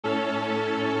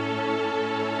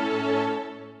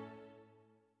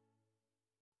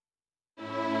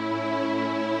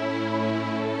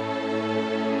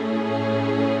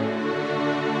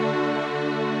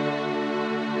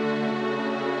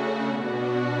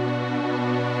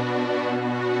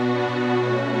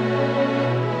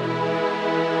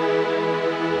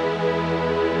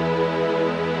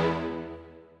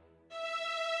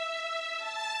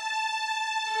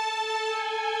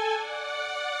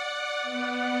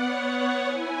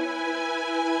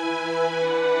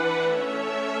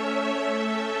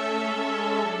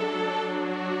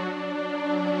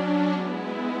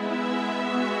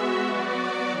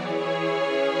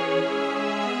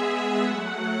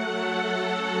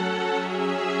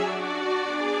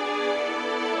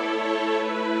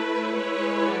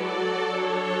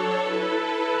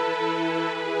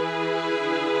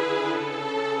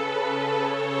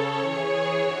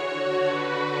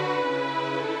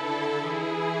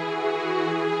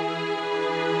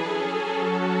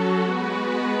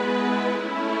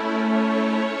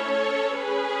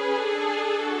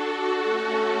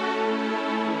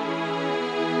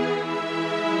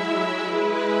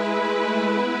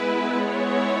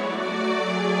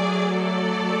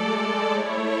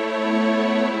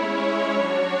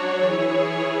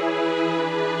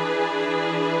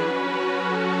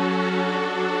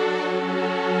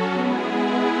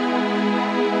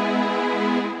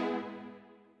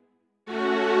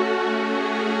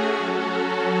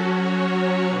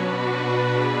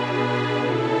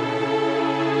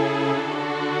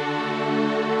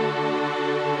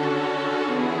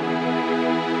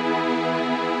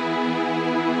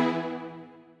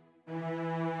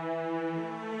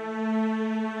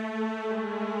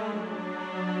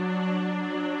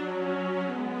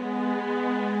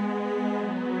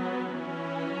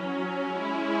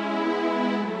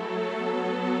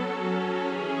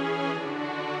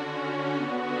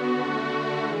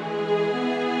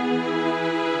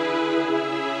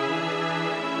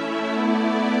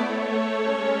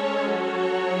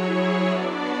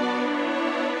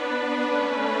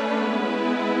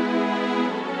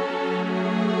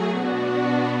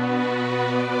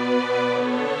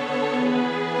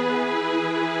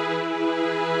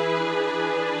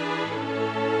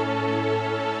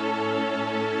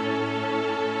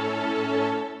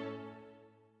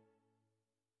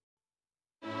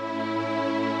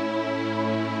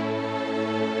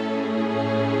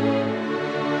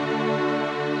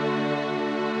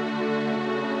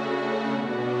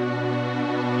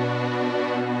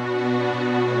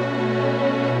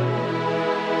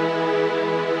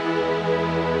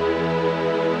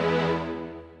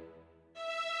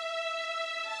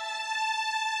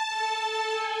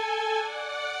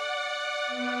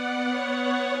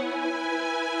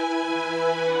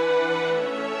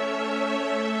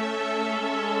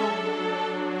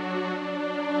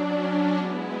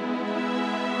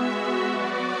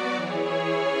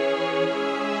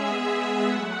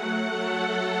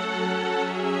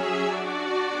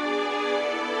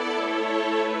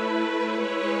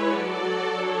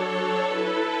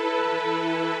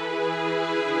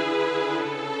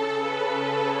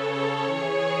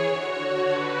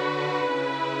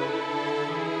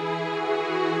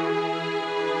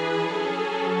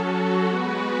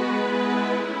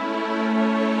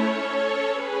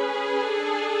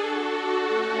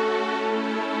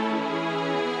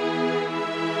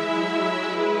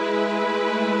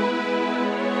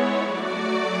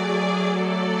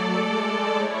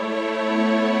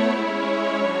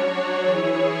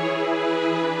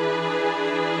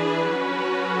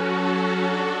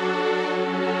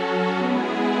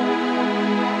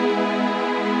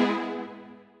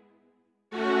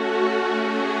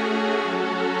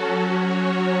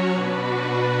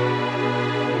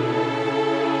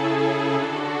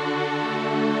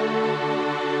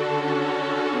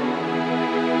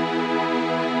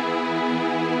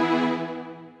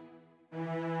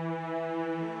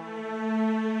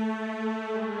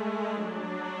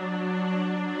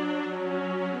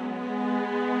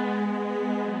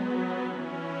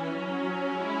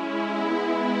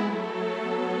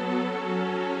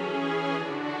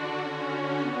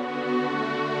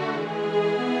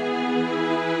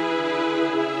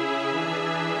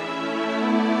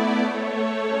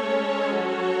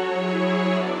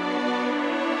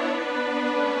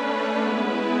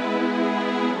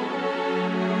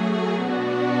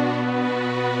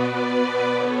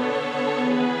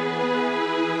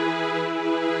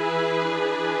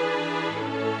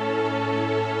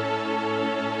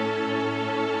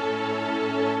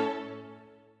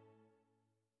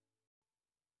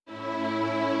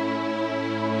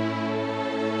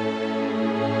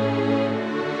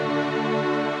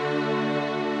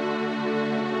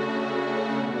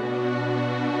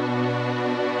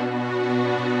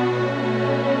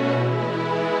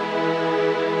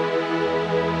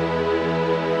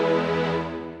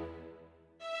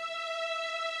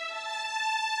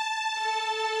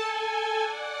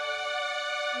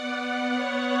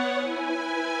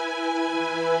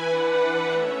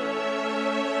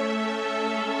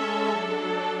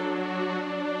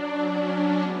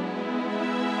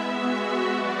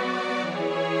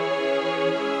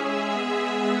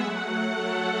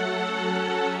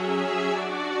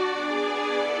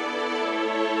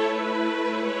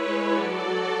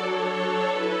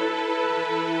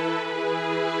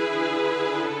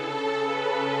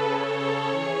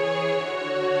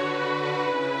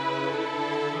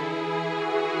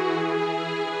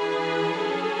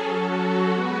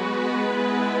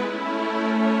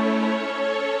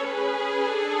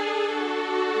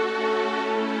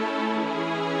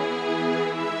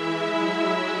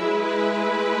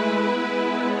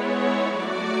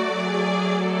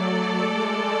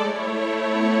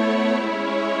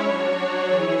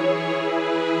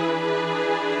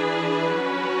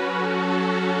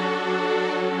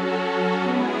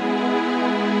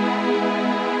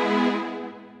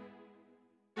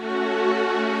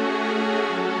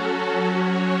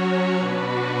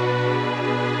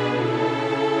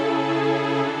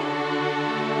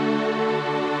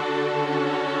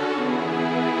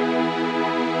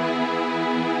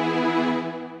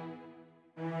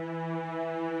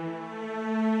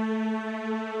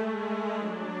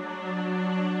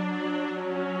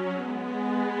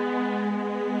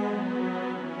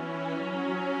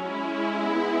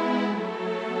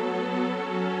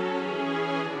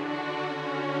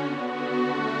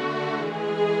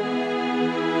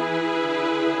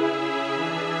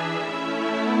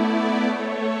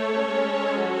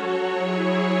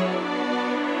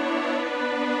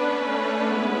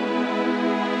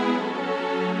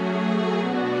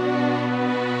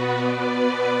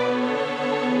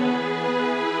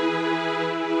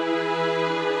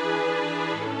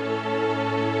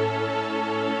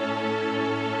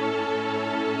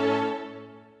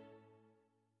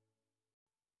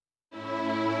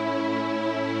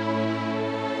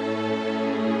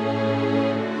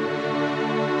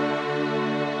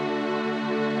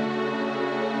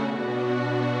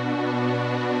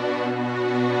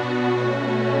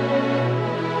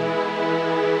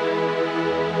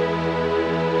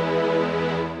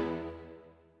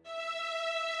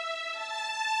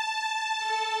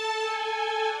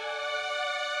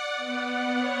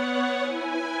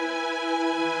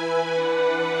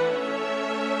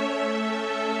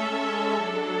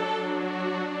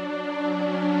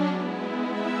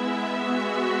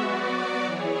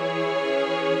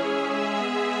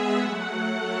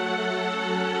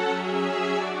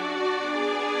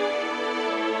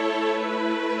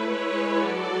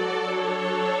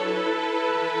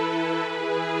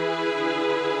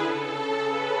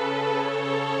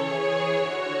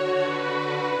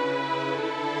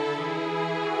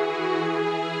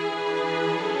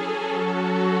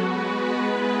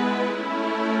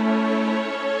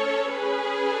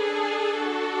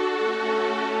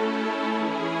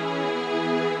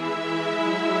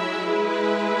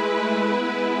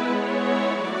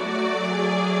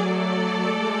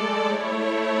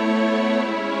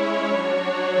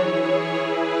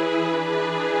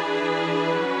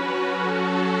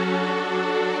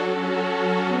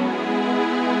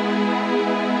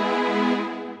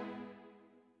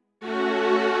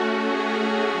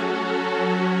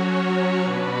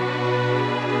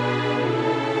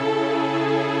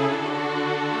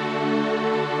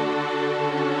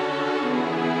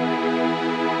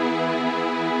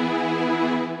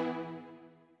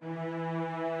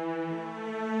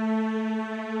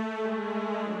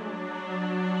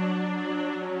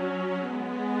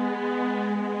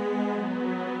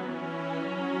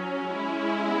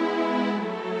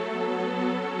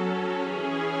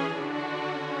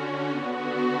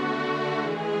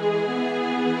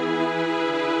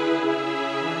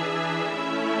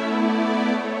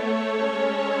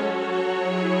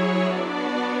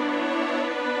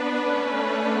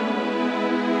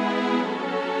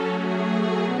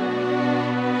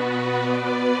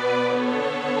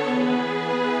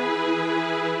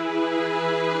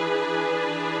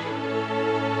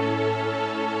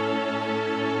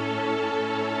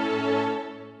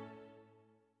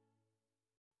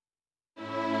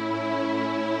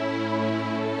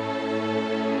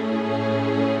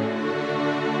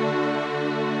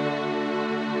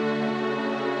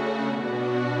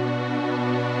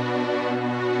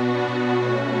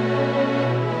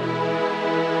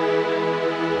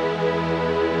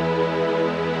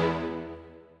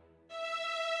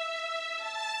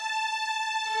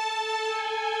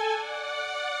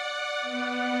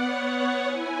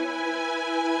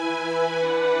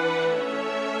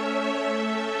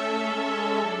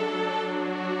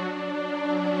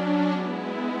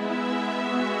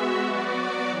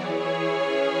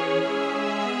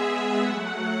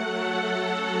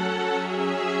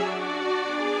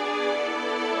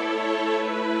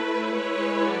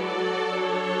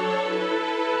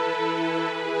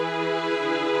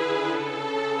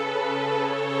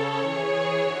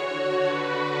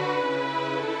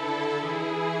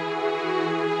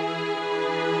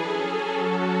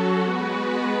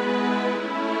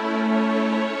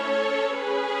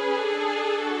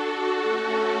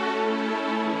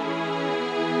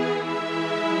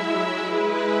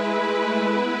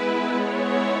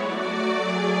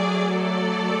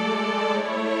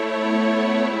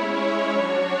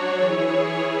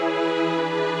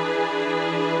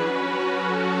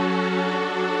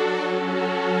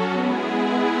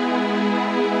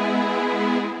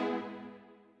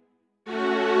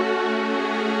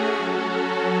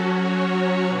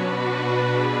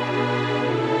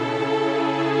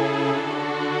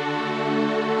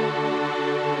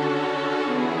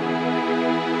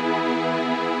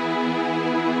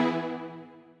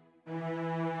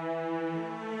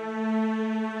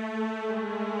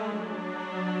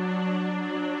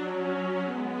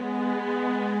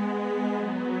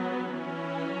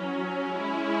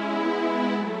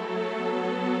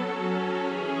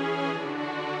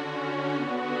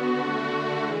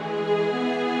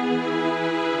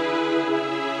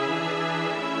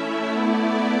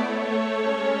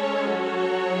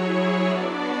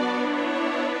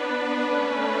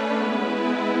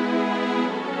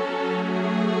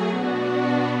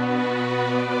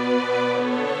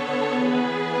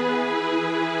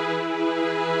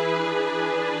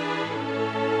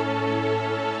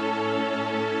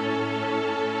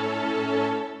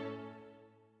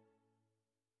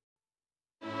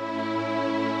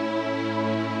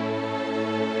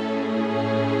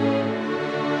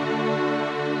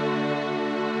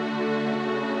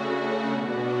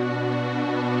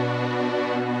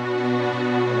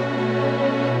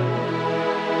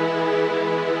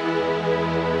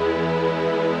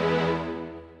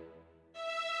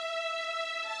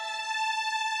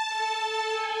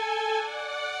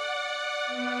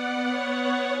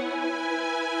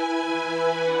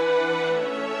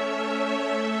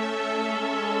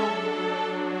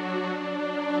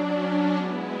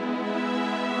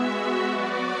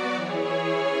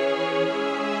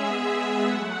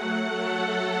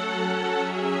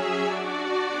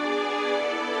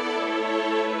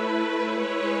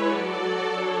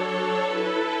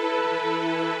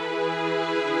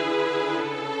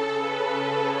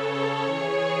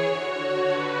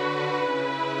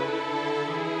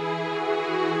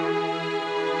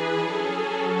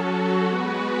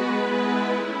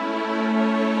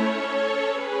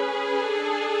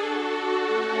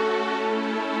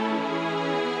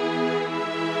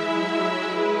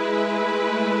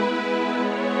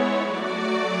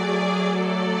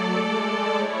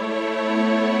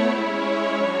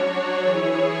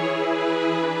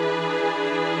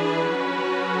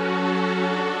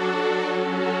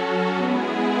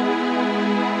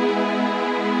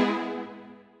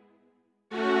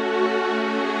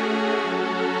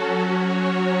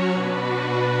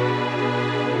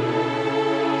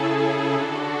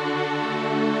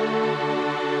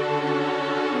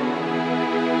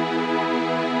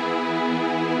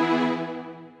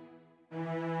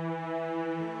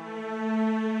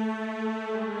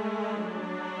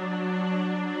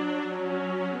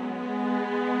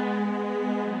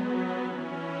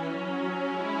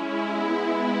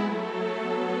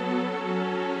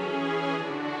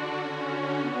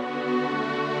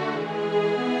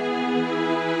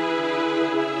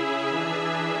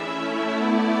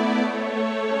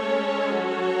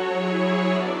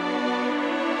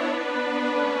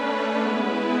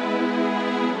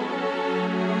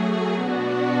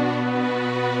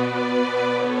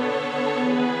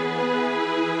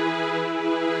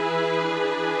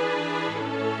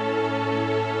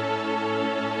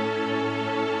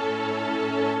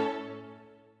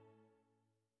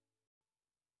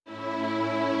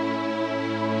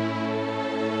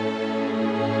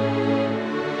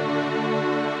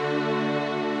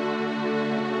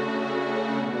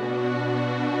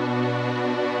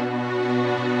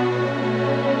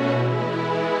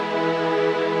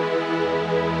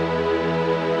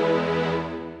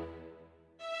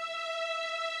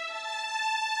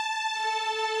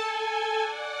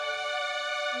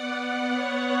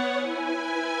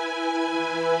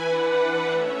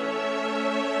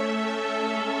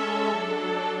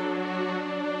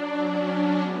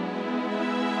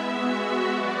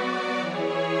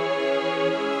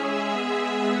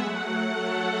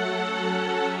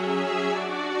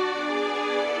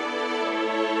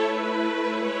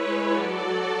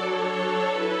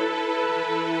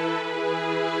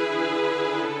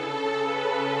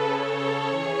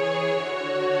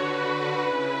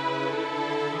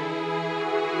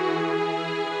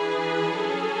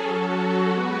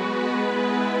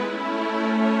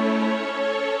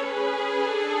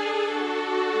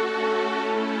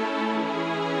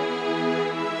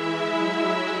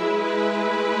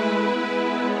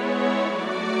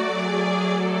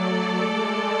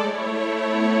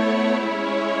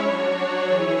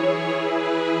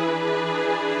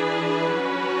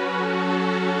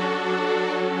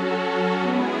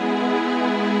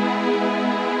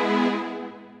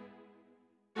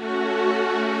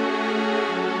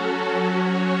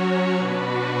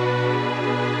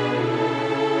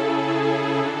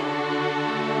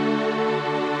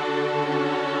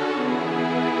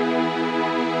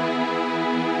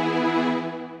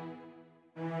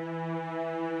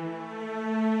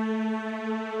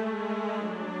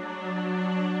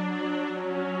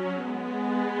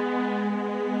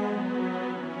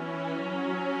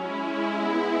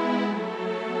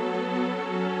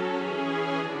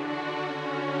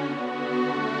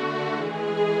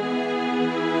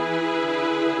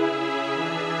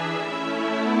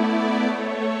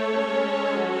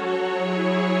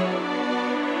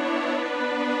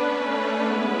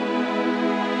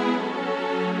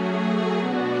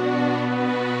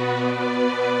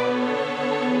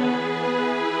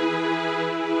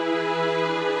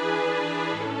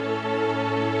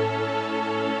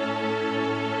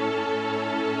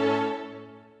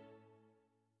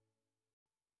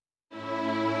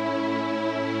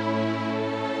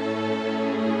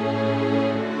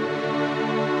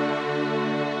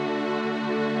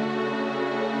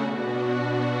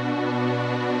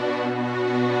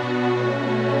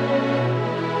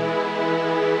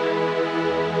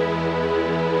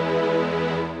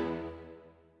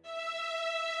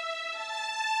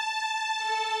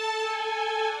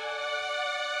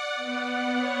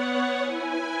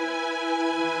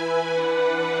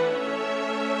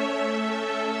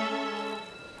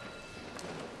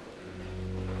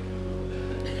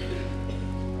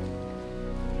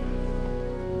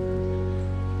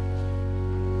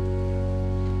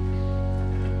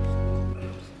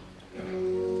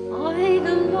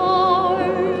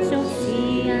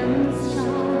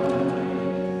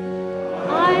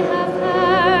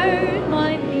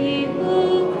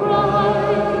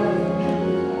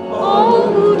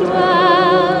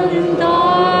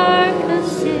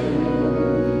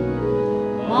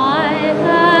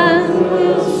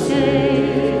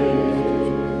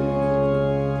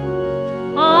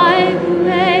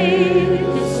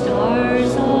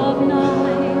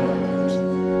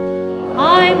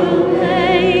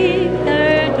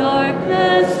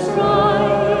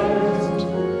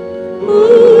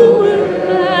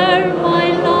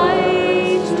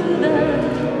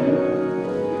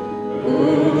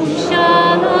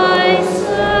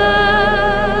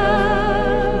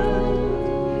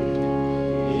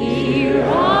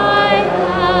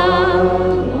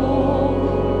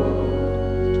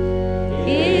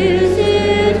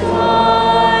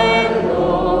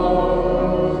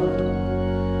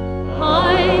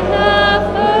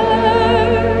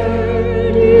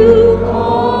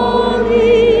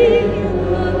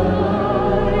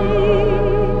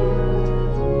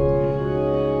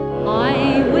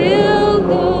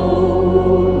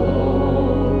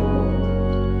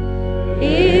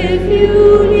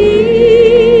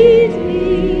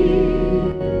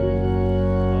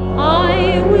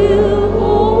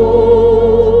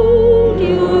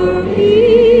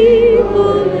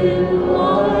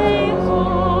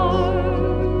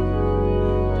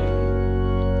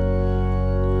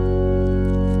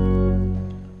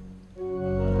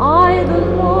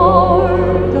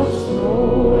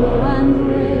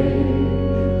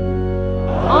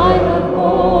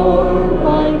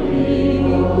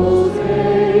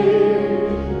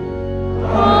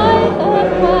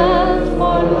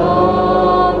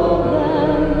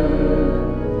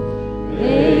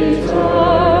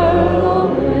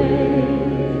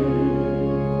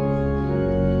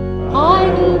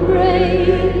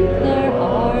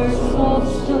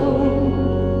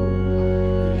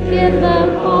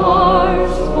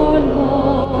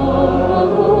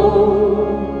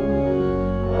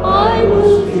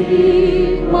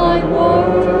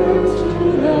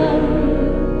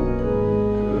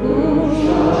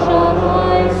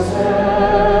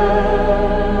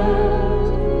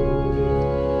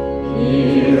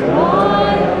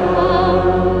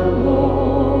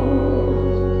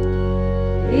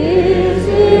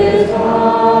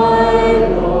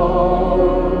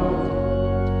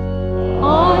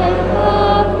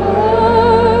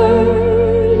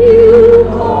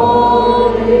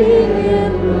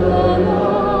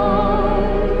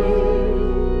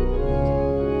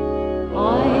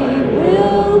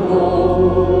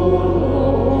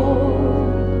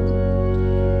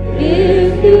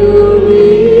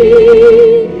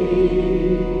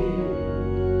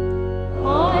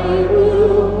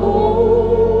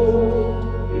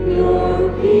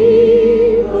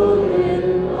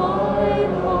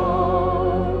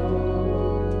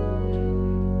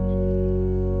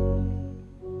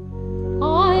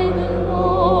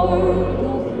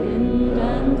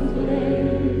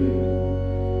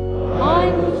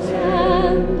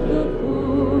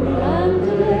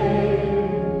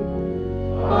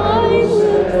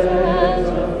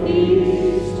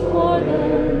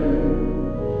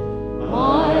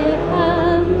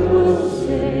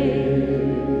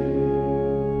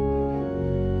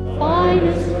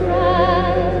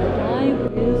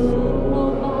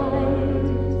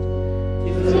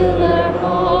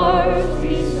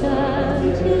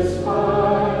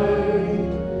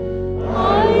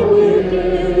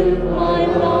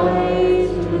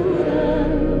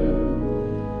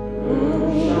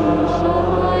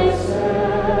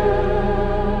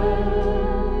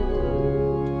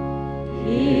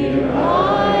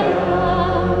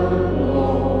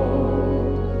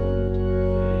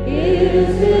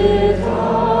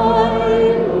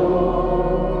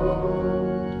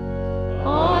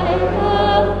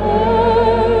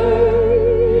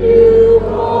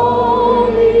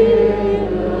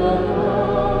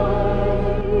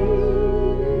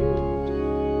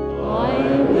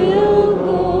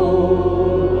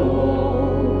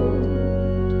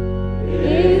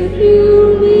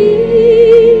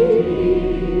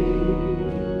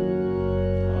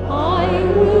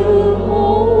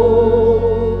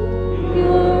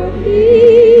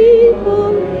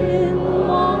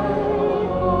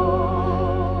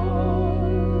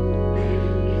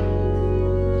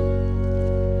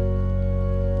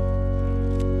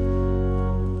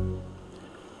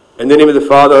In the name of the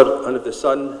Father, and of the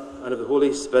Son, and of the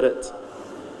Holy Spirit,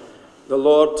 the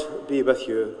Lord be with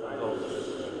you.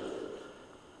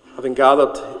 Having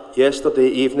gathered yesterday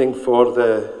evening for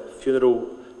the funeral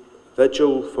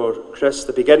vigil for Chris,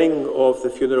 the beginning of the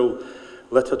funeral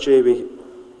liturgy, we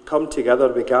come together,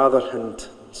 we gather in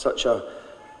such a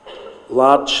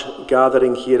large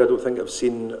gathering here. I don't think I've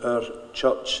seen our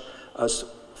church as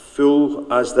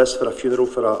full as this for a funeral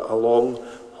for a long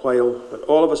while, but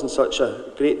all of us in such a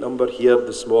great number here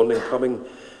this morning coming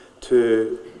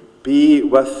to be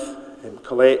with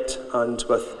Colette and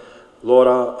with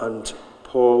Laura and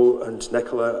Paul and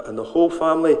Nicola and the whole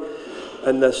family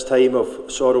in this time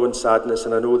of sorrow and sadness.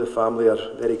 And I know the family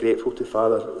are very grateful to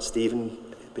Father Stephen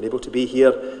being able to be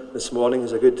here this morning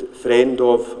as a good friend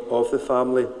of the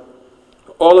family.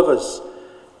 All of us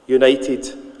united,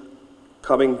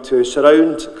 coming to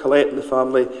surround Colette and the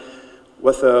family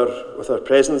with our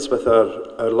presence, with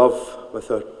our love,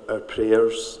 with our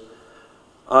prayers.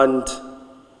 And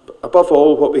above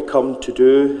all, what we come to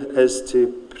do is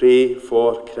to pray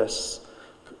for Chris.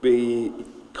 We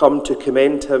come to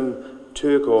commend him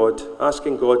to God,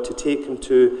 asking God to take him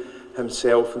to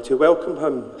himself and to welcome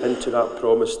him into that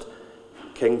promised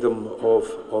kingdom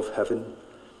of heaven.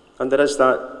 And there is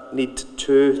that need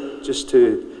too, just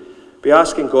to be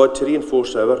asking God to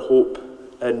reinforce our hope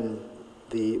in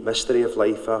the mystery of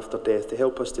life after death, to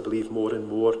help us to believe more and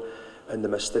more in the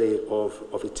mystery of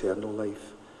eternal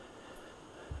life.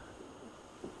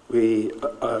 We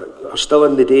are still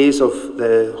in the days of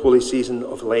the holy season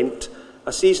of Lent,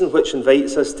 a season which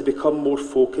invites us to become more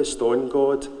focused on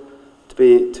God,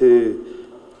 to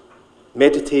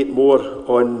meditate more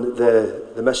on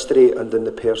the mystery and in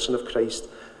the person of Christ.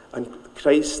 And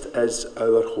Christ is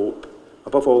our hope.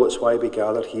 Above all, it's why we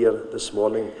gather here this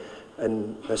morning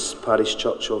in this parish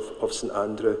church of St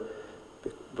Andrew,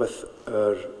 with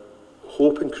our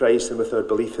hope in Christ and with our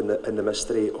belief in the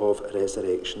mystery of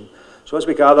resurrection. So as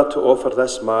we gather to offer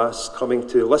this Mass, coming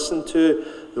to listen to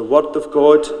the Word of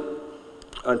God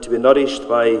and to be nourished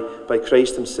by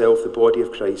Christ himself, the body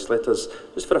of Christ, let us,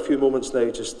 just for a few moments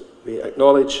now, we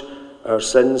acknowledge our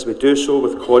sins. We do so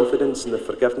with confidence in the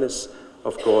forgiveness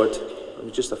of God.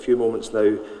 And just a few moments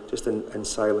now, just in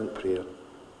silent prayer.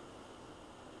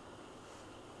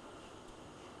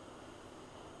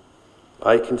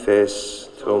 I confess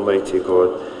to Almighty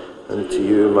God and to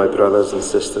you, my brothers and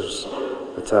sisters,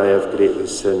 that I have greatly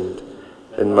sinned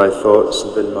in my thoughts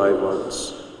and in my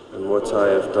words, and what I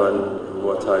have done and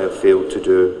what I have failed to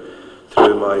do,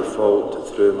 through my fault,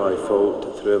 through my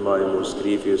fault, through my most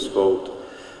grievous fault.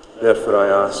 Therefore I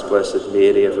ask Blessed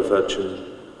Mary, ever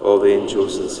Virgin, all the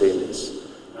angels and saints,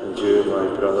 and you, my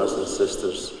brothers and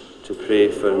sisters, to pray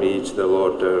for me to the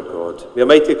Lord our God. May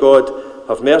Almighty God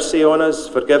have mercy on us,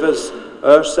 forgive us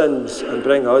our sins, and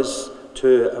bring us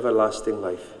to everlasting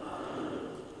life.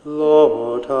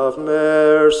 Lord, have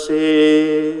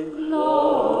mercy.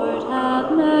 Lord,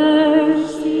 have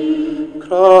mercy.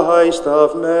 Christ,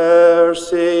 have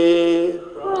mercy.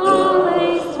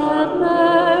 Christ, have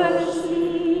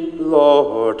mercy.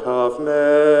 Lord, have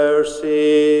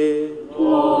mercy.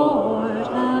 Lord,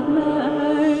 have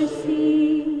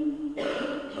mercy.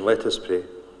 And let us pray.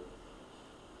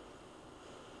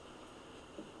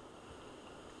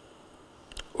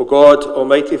 O God,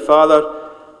 Almighty Father,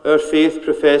 our faith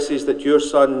professes that your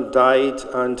Son died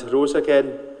and rose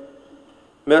again.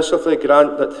 Mercifully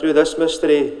grant that through this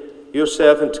mystery, your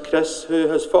servant Chris, who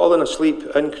has fallen asleep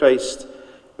in Christ,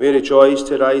 may rejoice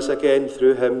to rise again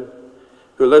through him,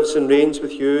 who lives and reigns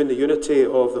with you in the unity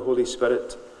of the Holy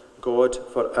Spirit, God,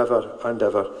 for ever and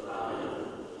ever.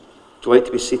 Would you like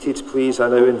to be seated, please? I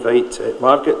now invite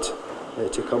Margaret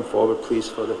to come forward, please,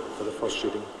 for the first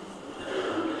reading.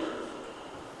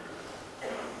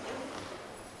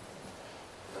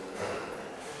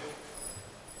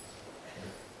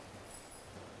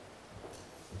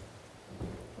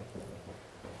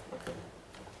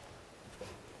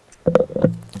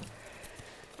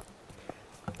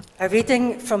 A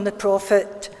reading from the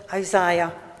prophet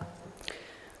Isaiah.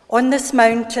 On this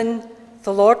mountain,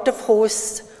 the Lord of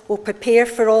hosts will prepare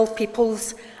for all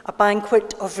peoples a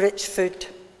banquet of rich food.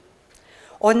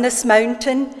 On this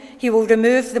mountain, he will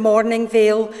remove the mourning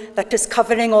veil that is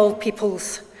covering all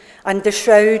peoples, and the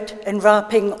shroud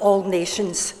enwrapping all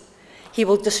nations. He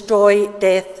will destroy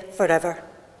death forever.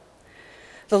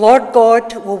 The Lord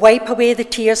God will wipe away the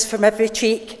tears from every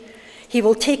cheek. He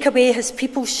will take away his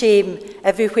people's shame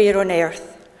everywhere on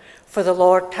earth, for the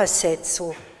Lord has said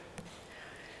so.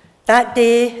 That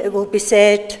day it will be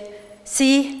said,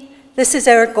 "See, this is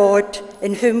our God,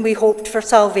 in whom we hoped for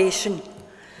salvation.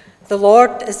 The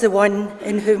Lord is the one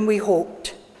in whom we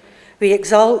hoped. We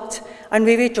exult and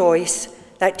we rejoice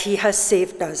that he has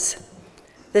saved us."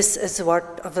 This is the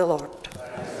word of the Lord.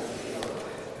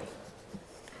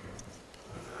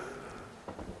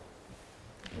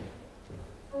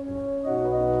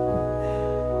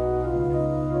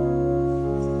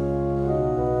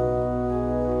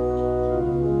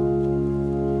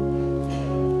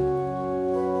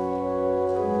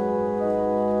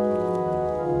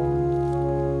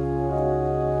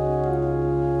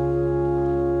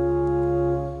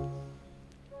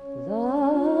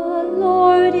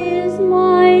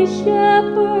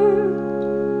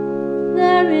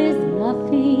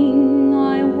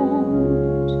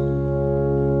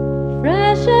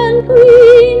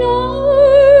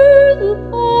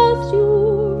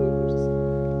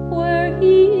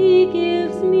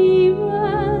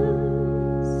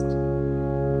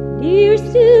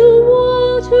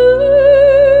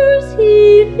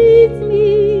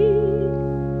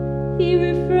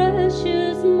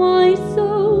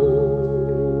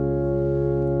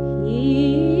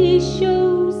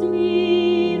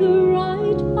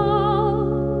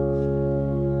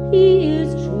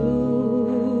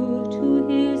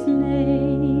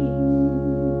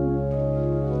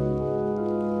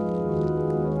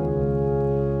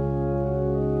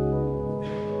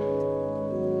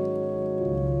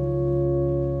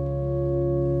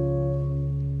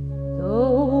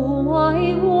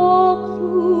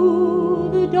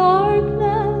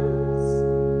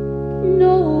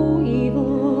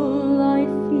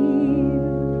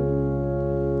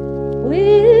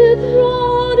 With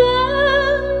rod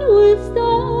and with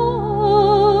staff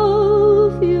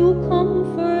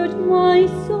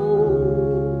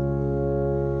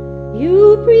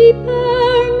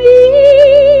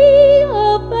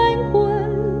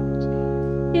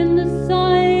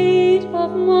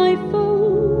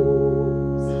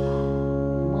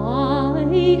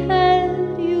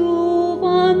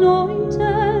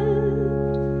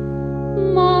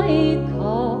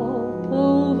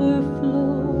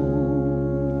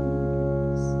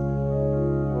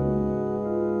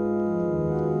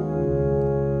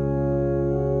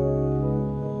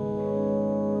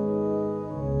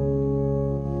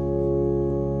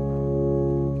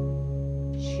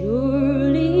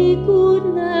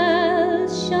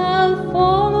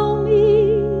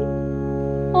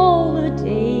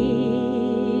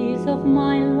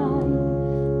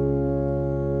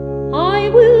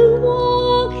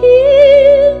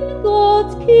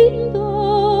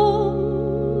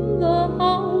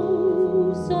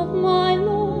of my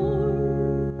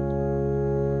Lord,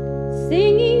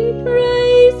 singing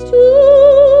praise to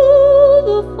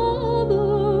the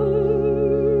Father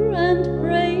and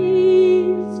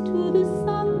praise to the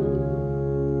Son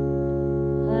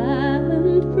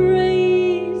and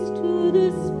praise to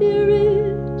the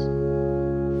Spirit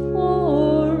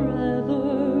forever.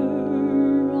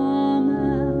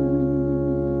 Amen.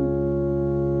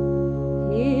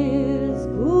 His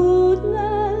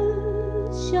goodness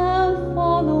shall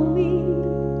follow me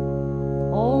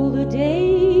all the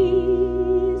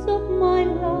days of my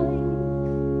life.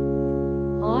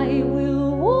 I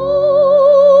will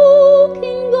walk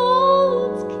in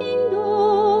God's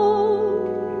kingdom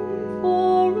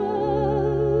forever.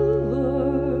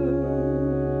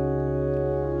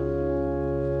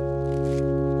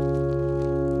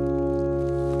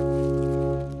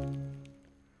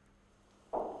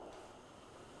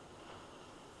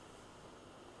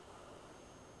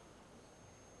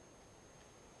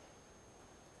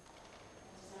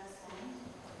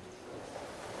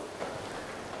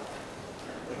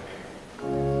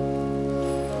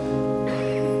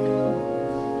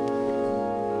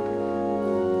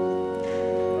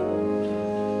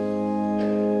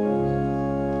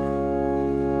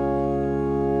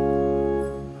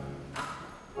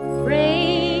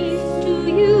 Praise to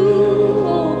you,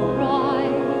 O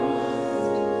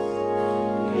Christ,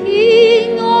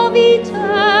 King of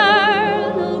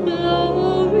eternal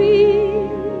glory.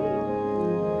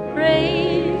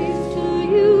 Praise to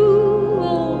you,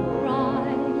 O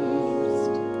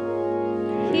Christ,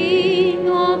 King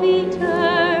of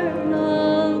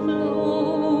eternal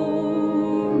glory.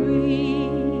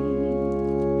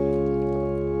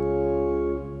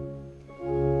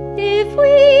 If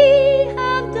we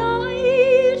have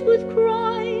died with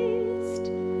Christ,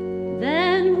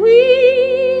 then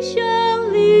we shall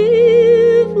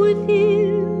live with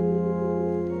him.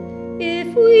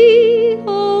 If we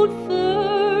hold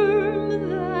firm,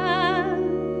 then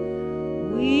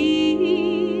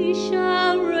we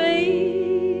shall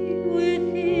reign with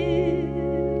him.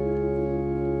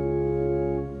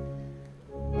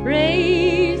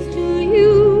 Praise to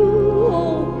you,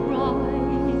 O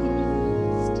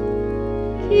Christ,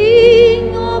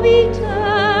 King of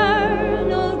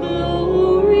eternal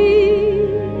glory.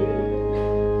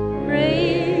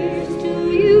 Praise to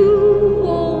you,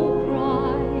 O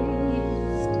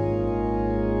Christ,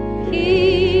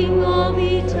 King of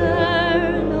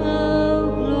eternal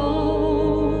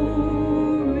glory.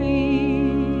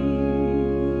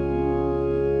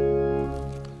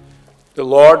 The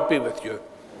Lord be with you.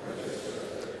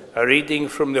 A reading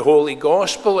from the Holy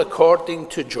Gospel according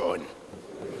to John.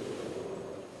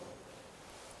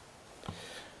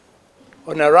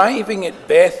 On arriving at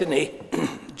Bethany,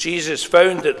 Jesus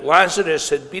found that Lazarus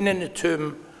had been in the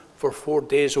tomb for 4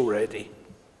 days already.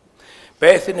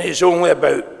 Bethany is only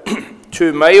about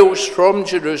 2 miles from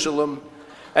Jerusalem,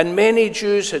 and many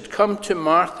Jews had come to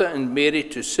Martha and Mary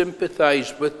to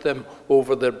sympathize with them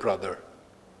over their brother.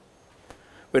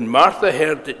 When Martha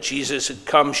heard that Jesus had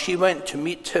come, she went to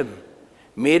meet him.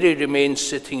 Mary remained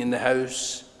sitting in the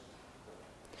house.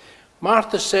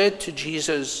 Martha said to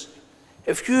Jesus,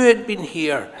 "If you had been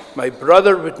here, my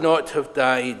brother would not have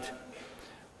died.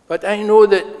 But I know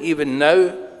that even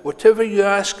now, whatever you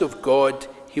ask of God,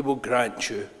 he will grant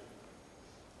you."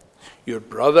 "Your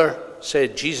brother,"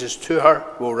 said Jesus to her,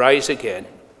 "will rise again."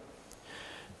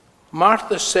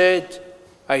 Martha said,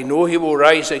 "I know he will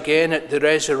rise again at the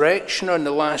resurrection on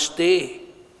the last day."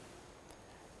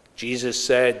 Jesus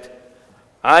said,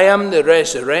 "I am the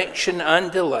resurrection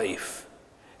and the life.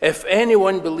 If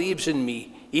anyone believes in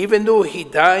me, even though he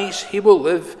dies, he will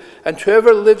live, and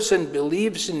whoever lives and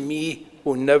believes in me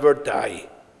will never die.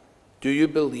 Do you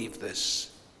believe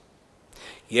this?"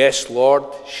 "Yes, Lord,"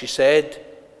 she said,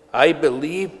 "I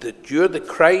believe that you're the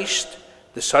Christ,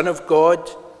 the Son of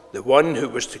God, the one who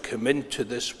was to come into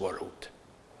this world."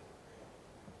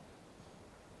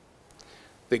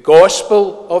 The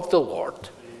Gospel of the Lord.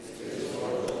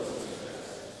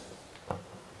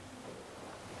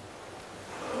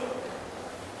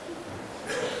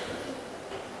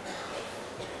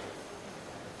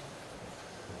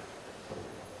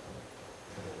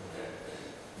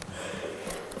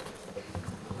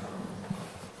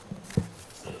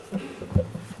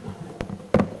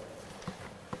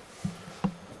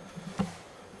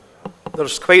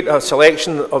 There's quite a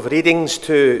selection of readings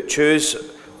to choose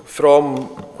from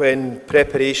when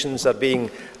preparations are being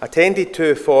attended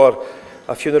to for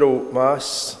a funeral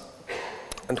mass.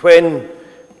 And when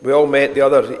we all met the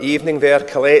other evening there,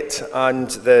 Colette and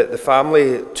the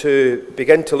family, to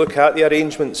begin to look at the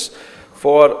arrangements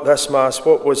for this mass,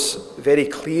 what was very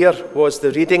clear was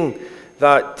the reading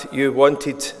that you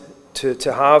wanted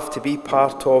to have to be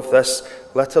part of this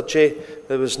liturgy.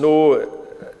 There was no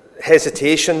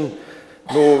hesitation,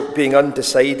 no being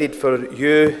undecided, for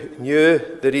you knew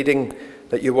the reading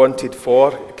that you wanted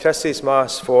for Chris's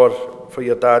Mass, for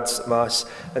your dad's Mass.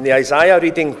 And the Isaiah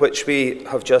reading which we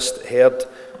have just heard,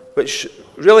 which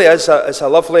really is a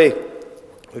lovely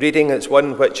reading. It's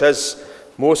one which is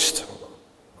most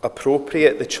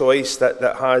appropriate, the choice that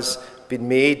has been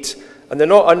made. And the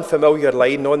not unfamiliar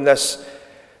line, on this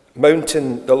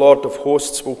mountain the Lord of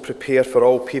hosts will prepare for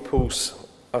all peoples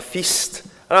a feast.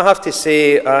 And I have to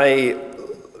say, I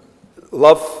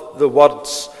love the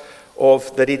words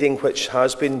of the reading which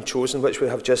has been chosen, which we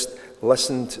have just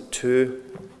listened to.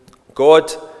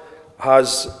 God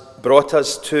has brought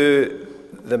us to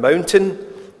the mountain.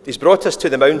 He's brought us to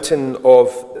the mountain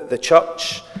of the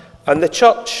church. And the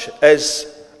church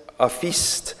is a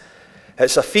feast.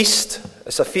 It's a feast.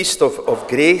 It's a feast of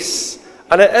grace.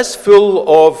 And it is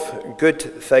full of good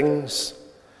things.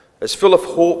 It's full of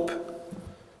hope,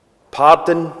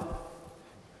 pardon,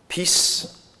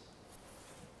 peace.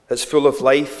 It's full of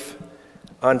life.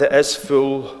 And it is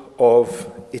full of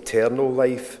eternal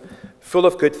life. Full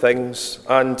of good things.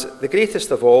 And the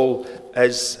greatest of all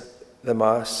is the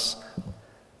Mass.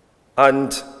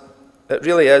 And it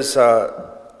really is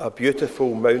a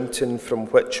beautiful mountain from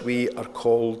which we are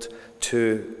called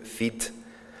to feed.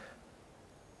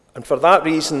 And for that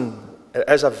reason, it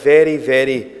is a very,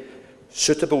 very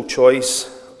suitable choice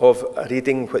of a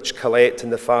reading which Colette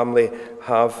and the family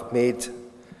have made.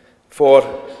 For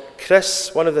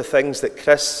Chris, one of the things that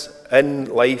Chris in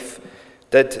life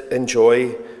did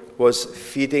enjoy was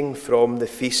feeding from the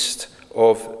feast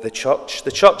of the church.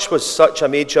 The church was such a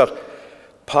major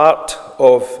part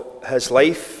of his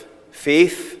life.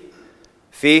 Faith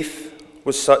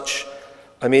was such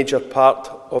a major part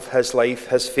of his life,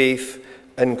 his faith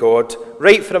in God.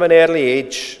 Right from an early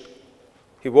age,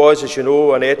 he was, as you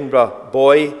know, an Edinburgh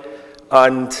boy,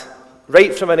 and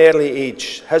right from an early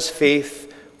age, his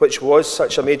faith, which was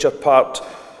such a major part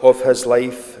of his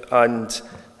life, and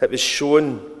it was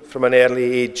shown from an early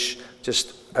age,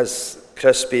 just as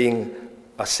Chris being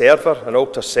a server, an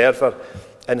altar server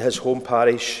in his home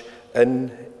parish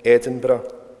in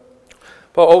Edinburgh.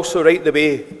 But also right the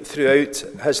way throughout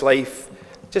his life,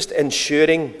 just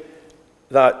ensuring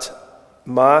that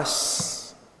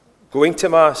Mass, going to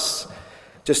Mass,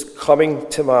 just coming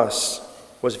to Mass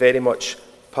was very much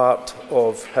part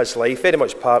of his life, very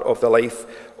much part of the life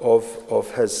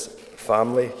of his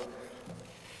family.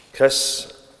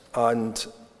 Chris and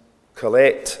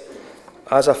Colette,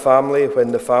 as a family,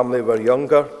 when the family were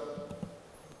younger,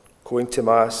 going to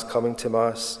Mass, coming to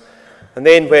Mass. And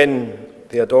then when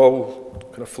they had all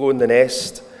kind of flown the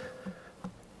nest,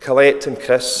 Colette and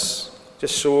Chris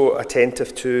just so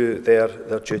attentive to their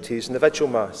duties in the Vigil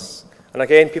Mass. And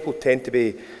again, people tend to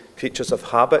be creatures of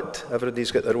habit.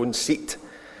 Everybody's got their own seat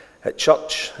at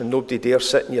church, and nobody dares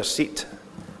sit in your seat.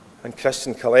 And Chris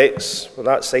and Colette's were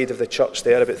that side of the church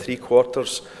there, about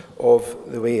 3/4 of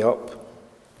the way up.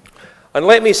 And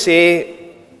let me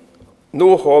say,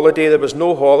 no holiday, there was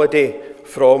no holiday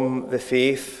from the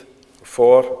faith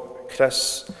for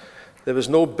Chris. There was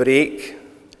no break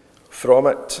from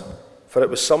it, for it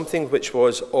was something which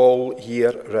was all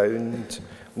year round,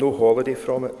 no holiday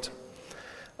from it.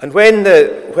 And when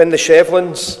the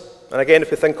Shevlanes, and again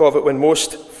if we think of it, when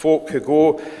most folk who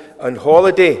go on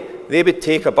holiday, they would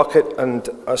take a bucket and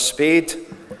a spade,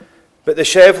 but the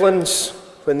Shevlanes,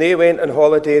 when they went on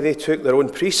holiday, they took their own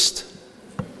priest.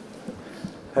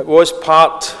 It was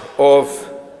part of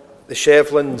the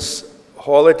Shevlanes'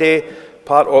 holiday,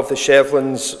 part of the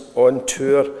Shevlanes on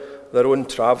tour, their own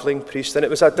travelling priest. And it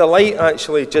was a delight,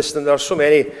 actually, and there are so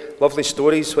many lovely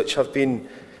stories which have been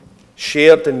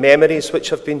shared and memories which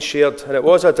have been shared. And it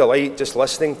was a delight just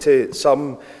listening to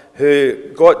some who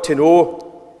got to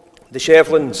know the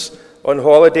Shevlanes on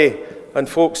holiday, and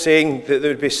folks saying that they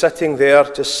would be sitting there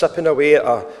just sipping away at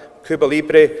a Cuba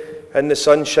Libre in the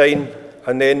sunshine,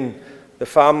 and then the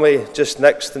family just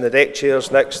next in the deck chairs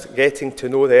next, getting to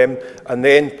know them, and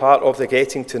then part of the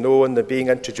getting to know and the being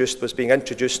introduced was being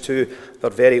introduced to their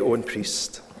very own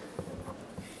priest.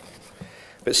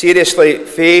 But seriously,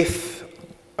 faith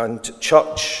and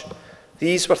church,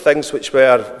 these were things which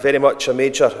were very much a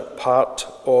major part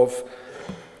of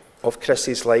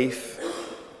Chris's life.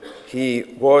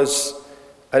 He was,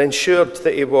 and ensured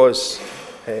that he was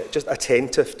just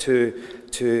attentive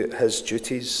to his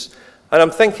duties. And I'm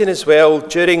thinking as well,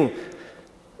 during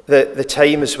the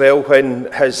time as well when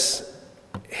his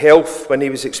health, when he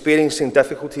was experiencing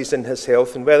difficulties in his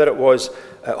health, and whether it was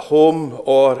at home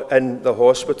or in the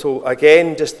hospital,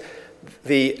 again, just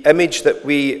the image that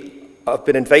we have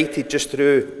been invited just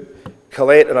through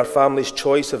Colette and our family's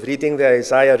choice of reading the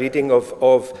Isaiah reading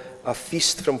of a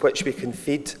feast from which we can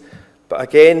feed. But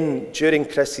again, during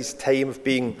Chris's time of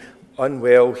being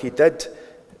unwell,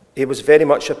 he was very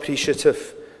much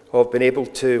appreciative of being able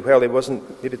to, well, he wasn't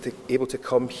able to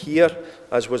come here,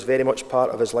 as was very much part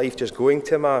of his life, just going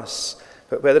to Mass.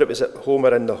 But whether it was at home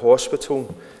or in the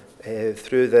hospital,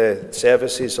 through the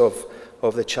services of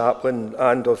the chaplain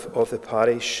and of the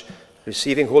parish,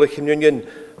 receiving Holy Communion,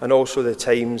 and also the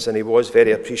times, and he was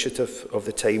very appreciative of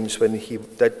the times when he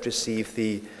did receive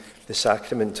the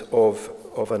sacrament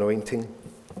of anointing.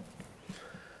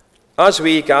 As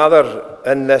we gather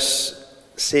in this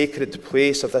sacred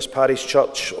place of this parish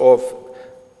church of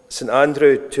St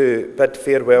Andrew to bid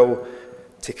farewell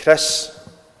to Chris,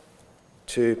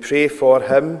 to pray for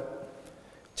him,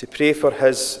 to pray for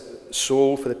his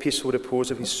soul, for the peaceful repose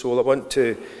of his soul, I want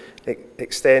to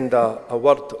extend a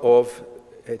word of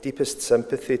deepest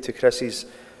sympathy to Chris's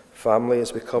family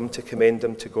as we come to commend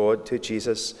him to God, to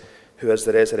Jesus, who is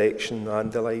the resurrection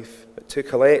and the life. But to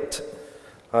Colette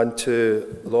and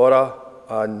to Laura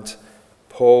and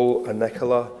Paul and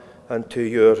Nicola, and to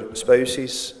your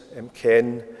spouses,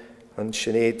 Ken and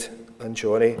Sinead and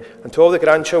Johnny, and to all the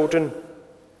grandchildren,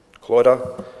 Claudia,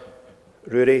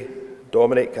 Rory,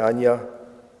 Dominic, Anya,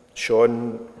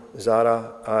 Sean,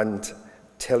 Zara and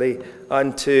Tilly,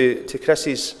 and to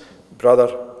Chris's brother,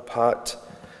 Pat,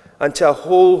 and to a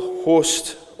whole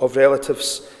host of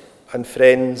relatives and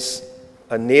friends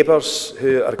and neighbours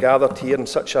who are gathered here in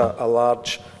such a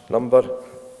large number,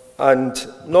 and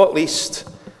not least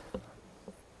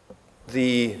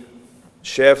the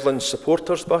Shevlane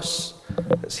supporters bus.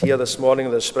 It's here this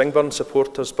morning, the Springburn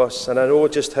supporters bus, and I know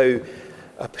just how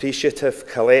appreciative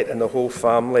Colette and the whole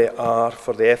family are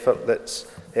for the efforts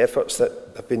that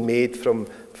have been made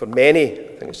for many.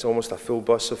 I think it's almost a full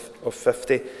bus of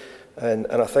 50, and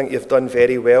I think you've done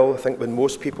very well. I think when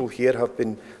most people here have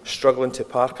been struggling to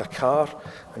park a car,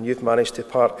 and you've managed to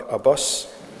park a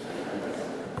bus.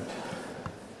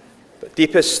 But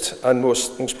deepest and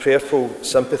most prayerful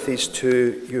sympathies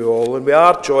to you all. And we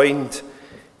are joined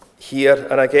here,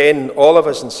 and again, all of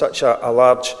us in such a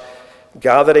large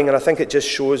gathering, and I think it just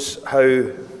shows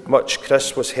how much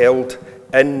Chris was held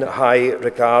in high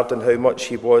regard and how much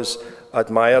he was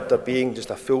admired. There being just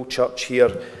a full church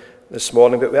here this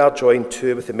morning, but we are joined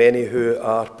too with the many who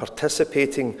are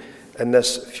participating in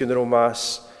this funeral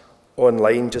mass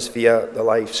online just via the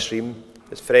live stream.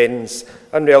 His friends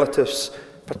and relatives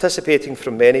participating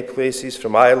from many places,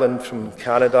 from Ireland, from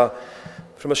Canada,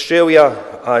 from Australia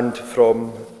and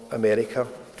from America.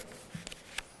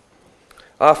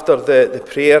 After the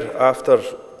prayer, after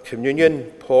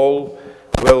communion, Paul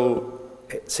will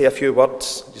say a few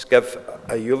words, just give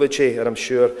a eulogy, and I'm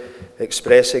sure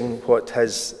expressing what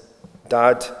his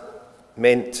dad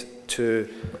meant to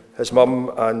his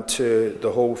mum and to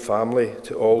the whole family,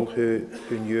 to all who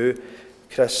knew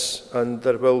Chris. And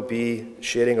there will be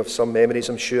sharing of some memories,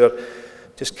 I'm sure,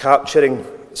 just capturing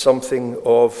something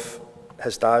of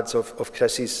his dad's, of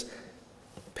Chris's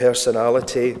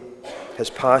personality, his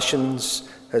passions,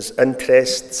 his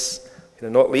interests,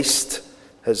 not least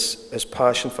his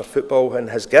passion for football and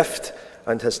his gift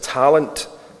and his talent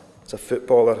as a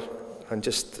footballer, and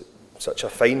just such a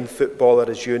fine footballer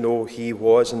as you know he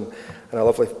was, and a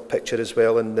lovely picture as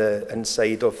well in the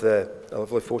inside of a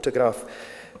lovely photograph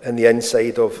in the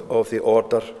inside of the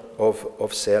order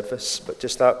of service. But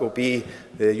just that will be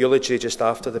the eulogy just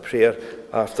after the prayer,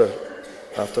 after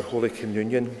Holy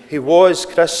Communion.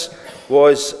 Chris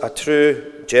was a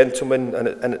true gentleman,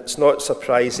 and it's not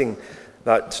surprising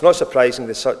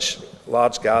there's such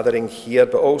large gathering here,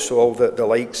 but also all the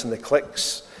likes and the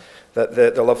clicks that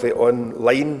the lovely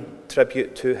online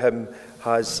tribute to him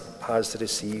has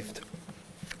received.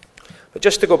 But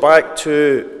just to go back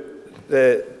to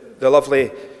the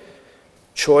lovely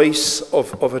choice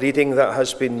of a reading that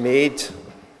has been made,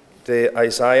 the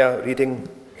Isaiah reading,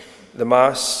 the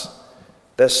Mass,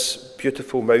 this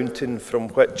beautiful mountain from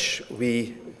which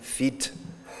we feed.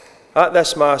 At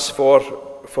this Mass for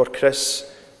Chris,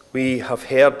 we have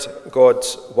heard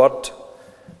God's word,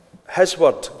 his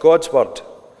word, God's word,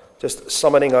 just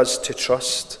summoning us to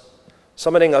trust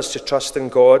in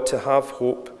God, to have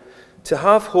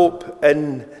hope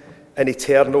in an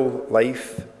eternal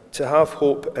life, to have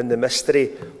hope in the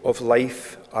mystery of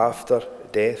life after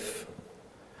death.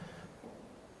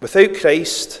 Without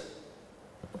Christ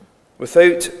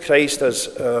as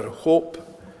our hope,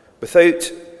 without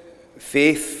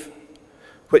faith,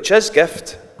 which is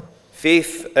gift.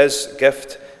 Faith is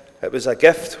gift. It was a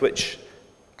gift which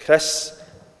Chris,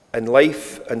 in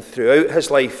life and throughout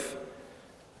his life,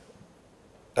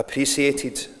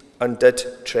 appreciated and did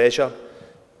treasure,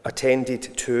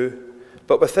 attended to.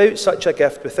 But without such a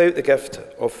gift, without the gift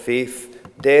of faith,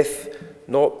 death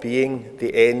not being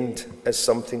the end is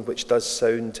something which does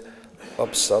sound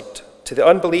absurd. To the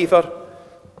unbeliever,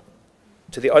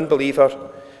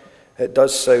 it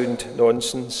does sound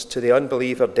nonsense. To the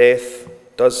unbeliever, death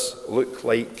does look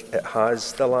like it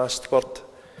has the last word.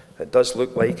 It does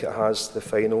look like it has the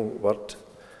final word.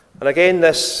 And again,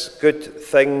 this good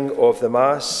thing of the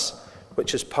Mass,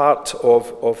 which is part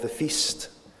of the feast,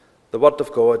 the Word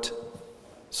of God,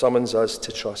 summons us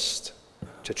to trust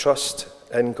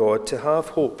in God, to have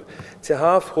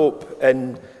hope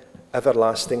in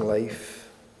everlasting life.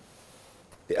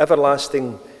 The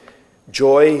everlasting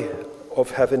joy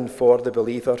of heaven for the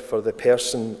believer, for the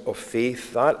person of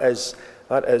faith, that is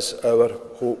our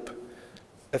hope.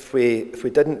 If we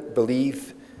didn't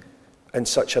believe in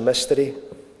such a mystery,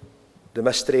 the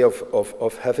mystery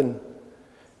of heaven,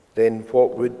 then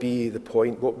what would be the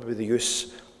point, what would be the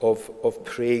use of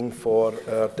praying for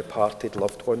our departed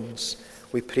loved ones?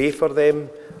 We pray for them,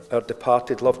 our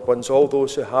departed loved ones, all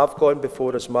those who have gone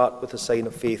before us marked with the sign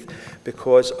of faith,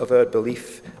 because of our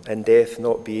belief in death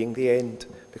not being the end,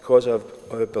 because of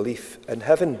our belief in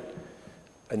heaven,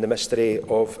 in the mystery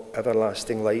of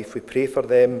everlasting life. We pray for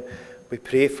them. We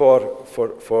pray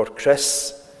for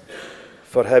Chris,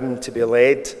 for him to be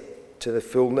led to the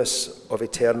fullness of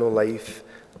eternal life,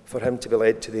 for him to be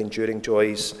led to the enduring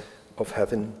joys of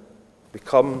heaven. We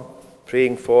come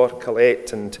praying for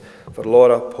Colette and for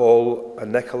Laura, Paul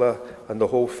and Nicola and the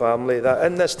whole family, that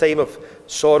in this time of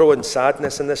sorrow and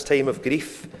sadness, in this time of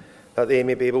grief, that they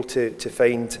may be able to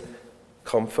find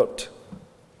comfort.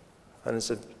 And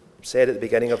as I said at the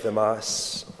beginning of the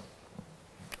Mass,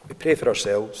 we pray for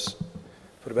ourselves,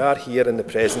 for we are here in the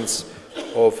presence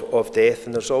of death,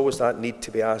 and there's always that need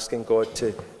to be asking God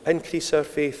to increase our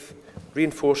faith,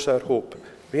 reinforce our hope,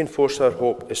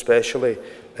 especially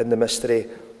in the mystery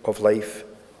of life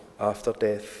after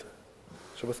death.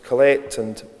 So with Colette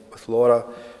and with Laura,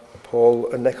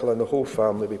 Paul and Nicola and the whole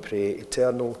family, we pray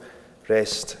eternal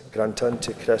rest grant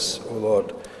unto Chris, O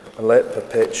Lord, and let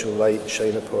perpetual light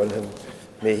shine upon him.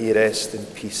 May he rest in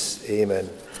peace. Amen.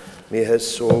 May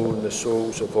his soul and the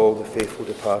souls of all the faithful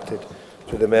departed,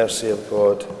 through the mercy of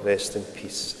God, rest in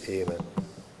peace. Amen.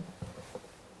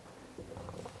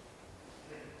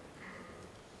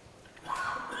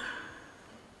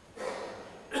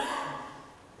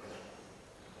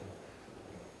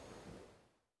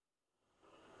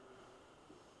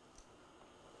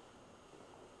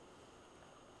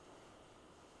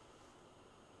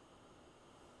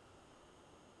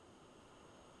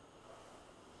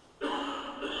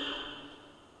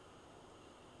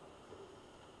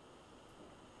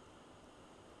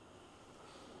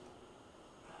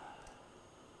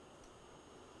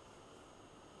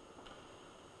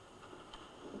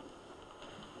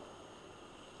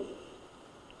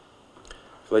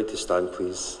 If you'd like to stand,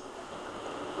 please.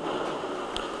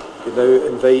 We now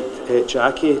invite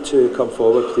Jackie to come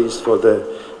forward, please, for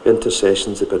the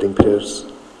intercessions, the bidding prayers.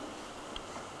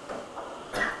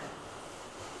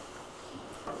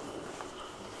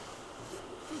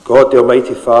 God, the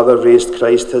Almighty Father, raised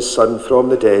Christ, his Son, from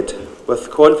the dead.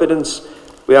 With confidence,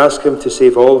 we ask him to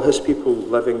save all his people,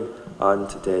 living and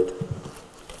dead.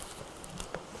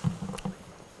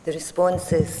 The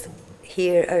response is,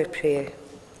 hear our prayer.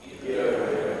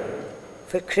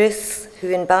 For Chris, who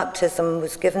in baptism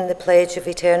was given the pledge of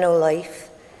eternal life,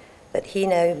 that he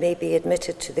now may be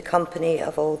admitted to the company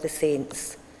of all the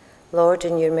saints. Lord,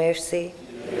 in your mercy.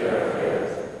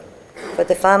 For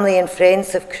the family and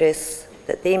friends of Chris,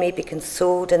 that they may be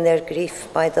consoled in their grief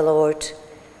by the Lord,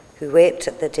 who wept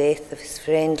at the death of his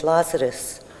friend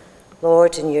Lazarus.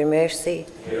 Lord, in your mercy.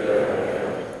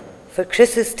 For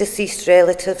Chris's deceased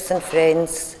relatives and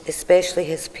friends, especially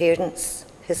his parents,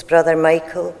 his brother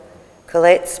Michael,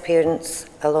 Colette's parents,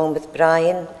 along with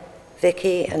Brian,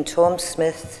 Vicky and Tom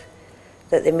Smith,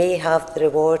 that they may have the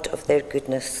reward of their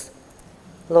goodness.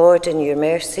 Lord, in your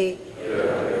mercy.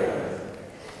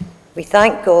 We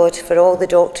thank God for all the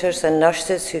doctors and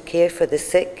nurses who care for the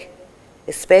sick,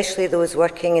 especially those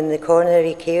working in the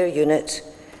coronary care unit,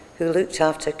 who looked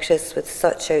after Chris with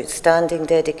such outstanding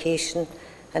dedication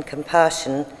and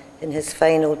compassion in his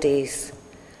final days.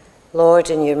 Lord,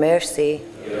 in your mercy.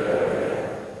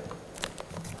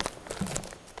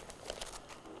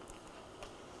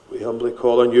 We humbly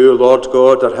call on you, Lord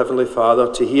God, our Heavenly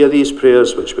Father, to hear these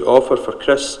prayers which we offer for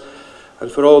Chris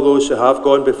and for all those who have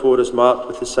gone before us marked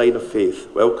with the sign of faith.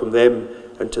 Welcome them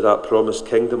into that promised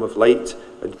kingdom of light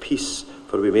and peace,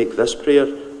 for we make this prayer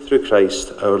through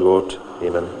Christ our Lord.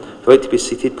 Amen. If you'd like to be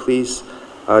seated, please,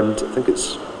 and I think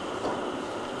it's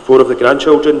 4 of the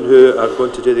grandchildren who are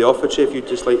going to do the offertory, if you'd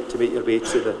just like to make your way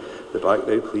to the back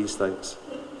now, please. Thanks.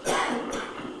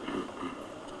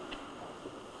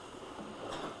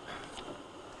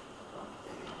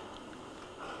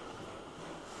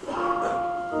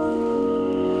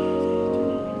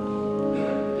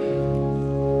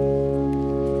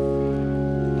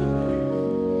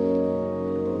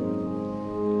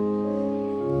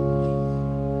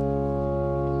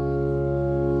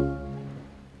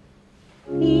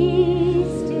 Be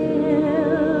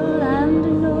still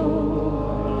and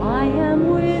know I am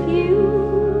with you.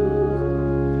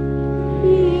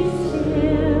 Be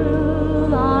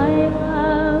still, I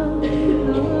am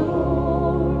the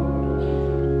Lord.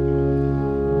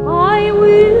 I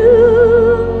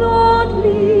will not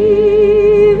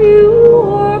leave you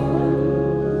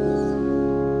orphans.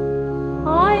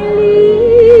 I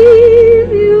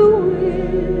leave you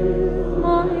with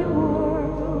my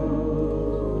word.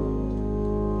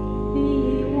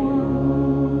 Be one.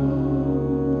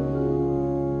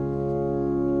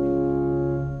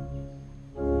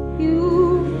 You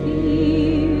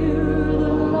fear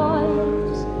the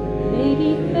light may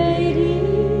be fading.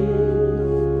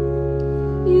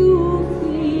 You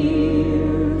fear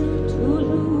to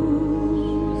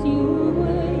lose your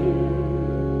way.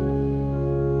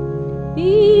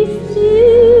 Be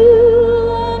still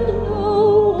and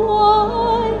know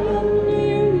I am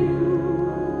near you.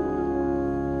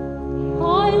 I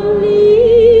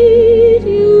lead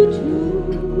you to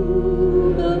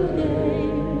the day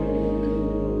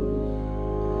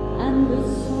and the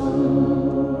sun.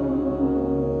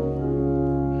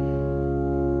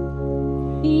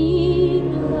 Be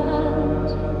glad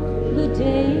the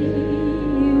day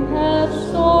you have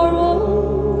sorrow.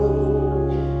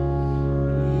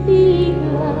 Be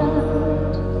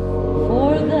glad,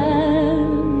 for then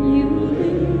you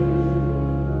live.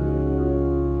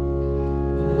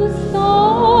 The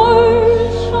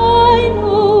stars shine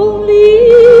only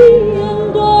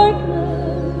in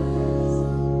darkness,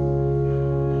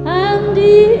 and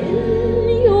in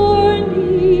your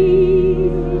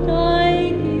need I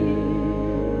give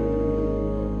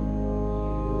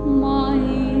my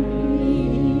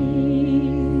peace.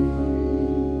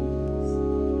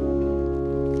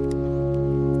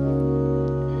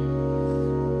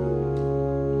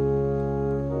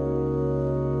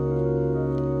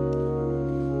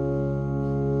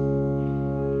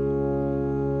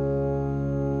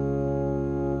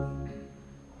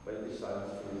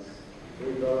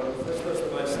 Sisters,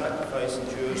 my sacrifice and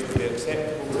yours to be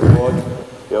acceptable to God,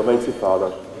 the Almighty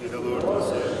Father.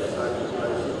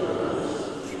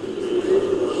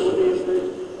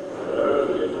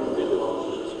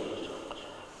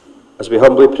 As we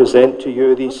humbly present to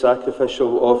you these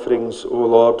sacrificial offerings, O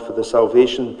Lord, for the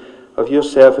salvation of your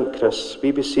servant Chris,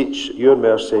 we beseech your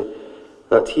mercy,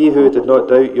 that he who did not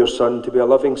doubt your Son to be a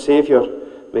loving Saviour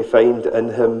may find in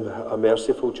him a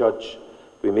merciful Judge.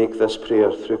 We make this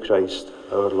prayer through Christ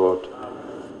our Lord.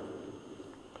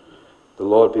 The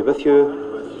Lord be with you.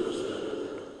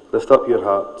 Lift up your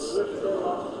hearts.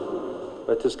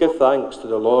 Let us give thanks to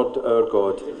the Lord our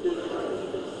God.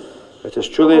 It is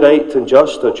truly right and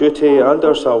just, our duty and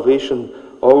our salvation,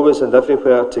 always and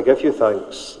everywhere to give you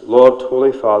thanks, Lord,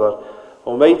 Holy Father,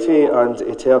 Almighty and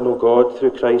eternal God,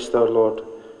 through Christ our Lord.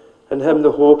 In him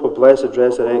the hope of blessed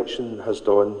resurrection has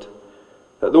dawned,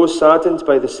 that those saddened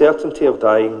by the certainty of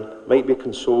dying might be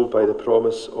consoled by the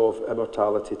promise of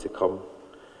immortality to come.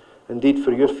 Indeed,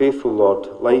 for your faithful Lord,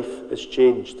 life is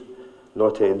changed,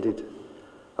 not ended.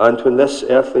 And when this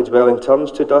earthly dwelling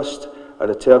turns to dust,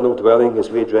 an eternal dwelling is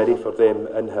made ready for them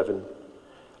in heaven.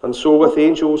 And so with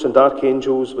angels and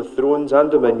archangels, with thrones and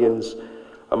dominions,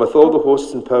 and with all the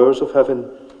hosts and powers of heaven,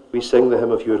 we sing the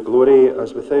hymn of your glory,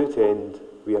 as without end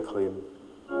we acclaim.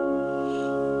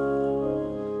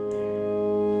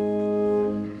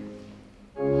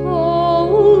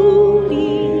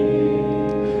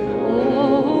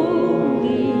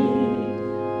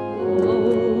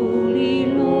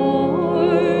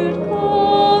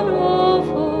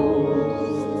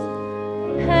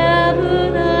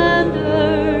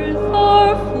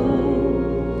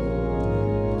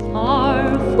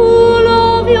 Full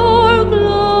of your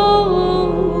glory.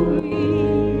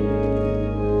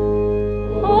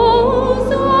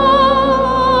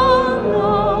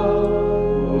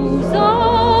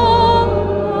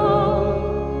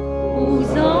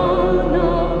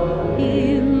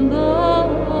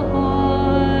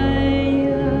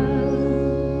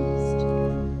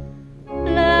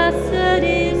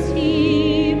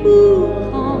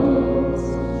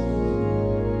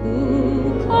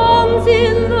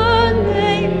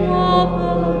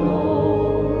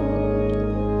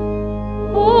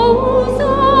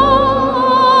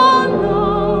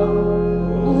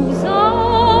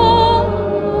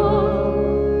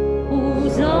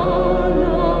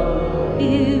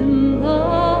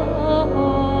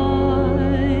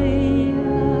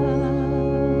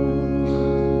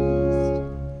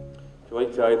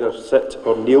 to either sit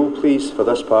or kneel, please, for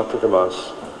this part of the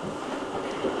Mass.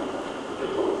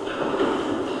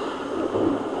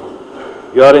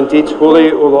 You are indeed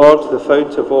holy, O Lord, the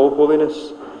fount of all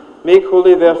holiness. Make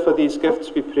holy, therefore, these gifts,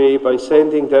 we pray, by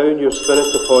sending down your Spirit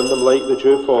upon them like the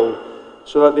dewfall,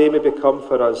 so that they may become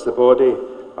for us the body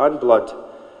and blood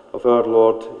of our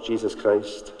Lord Jesus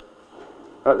Christ.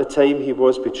 At the time he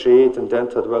was betrayed and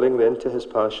entered willingly into his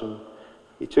passion,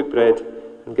 he took bread,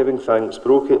 and giving thanks,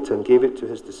 broke it and gave it to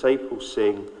his disciples,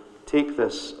 saying, "Take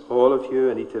this, all of you,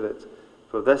 and eat of it,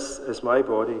 for this is my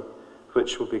body,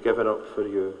 which will be given up for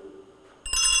you."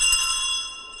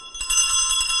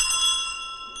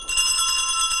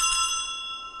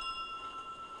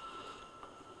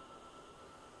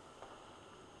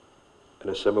 In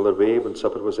a similar way, when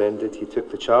supper was ended, he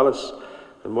took the chalice,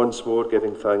 and once more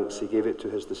giving thanks, he gave it to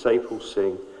his disciples,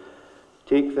 saying,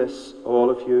 "Take this,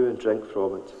 all of you, and drink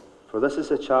from it. For this is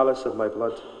the chalice of my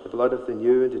blood, the blood of the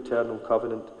new and eternal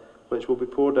covenant, which will be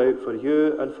poured out for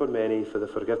you and for many for the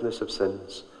forgiveness of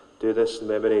sins. Do this in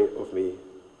memory of me."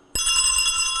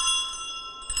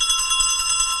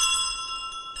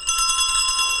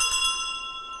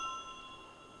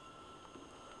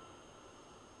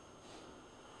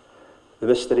 The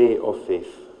mystery of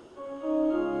faith.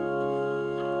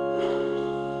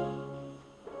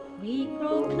 We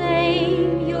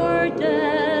proclaim your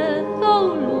death, O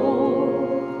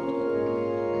Lord,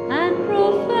 and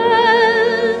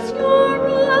profess your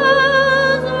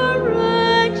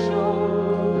resurrection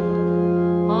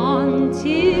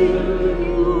until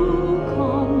you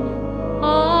come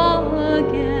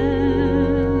again.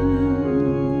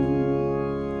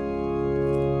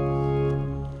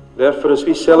 Therefore, as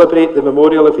we celebrate the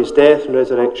memorial of his death and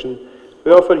resurrection,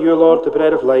 we offer you, Lord, the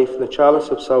bread of life and the chalice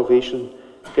of salvation,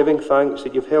 giving thanks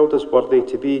that you've held us worthy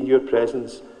to be in your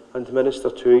presence and minister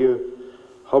to you.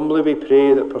 Humbly we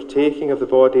pray that, partaking of the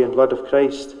body and blood of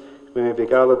Christ, we may be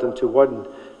gathered into one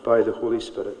by the Holy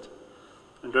Spirit.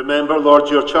 And remember, Lord,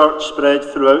 your church spread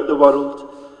throughout the world.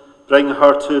 Bring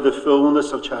her to the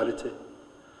fullness of charity,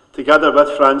 together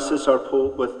with Francis, our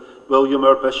Pope, with William,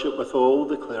 our Bishop, with all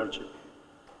the clergy.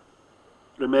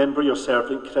 Remember your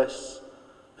servant Chris,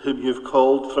 whom you've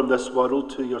called from this world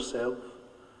to yourself.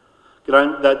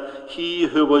 Grant that he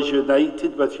who was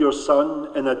united with your Son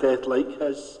in a death like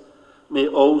his may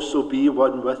also be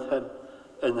one with him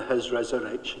in his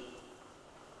resurrection.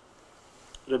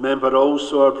 Remember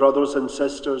also our brothers and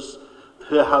sisters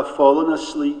who have fallen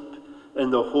asleep in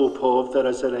the hope of the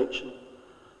resurrection,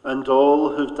 and all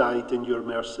who've died in your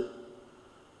mercy.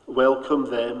 Welcome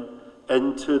them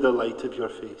into the light of your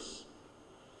face.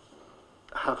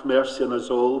 Have mercy on us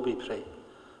all, we pray,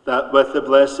 that with the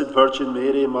Blessed Virgin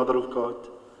Mary, Mother of God,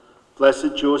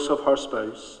 Blessed Joseph, her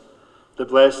spouse, the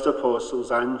blessed apostles,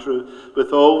 Andrew,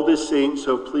 with all the saints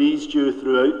who have pleased you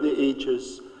throughout the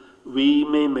ages, we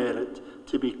may merit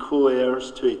to be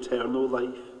co-heirs to eternal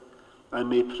life, and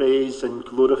may praise and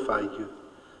glorify you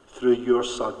through your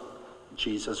Son,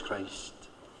 Jesus Christ.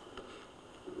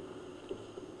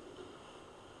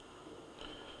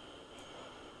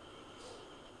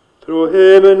 Through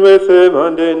him and with him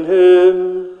and in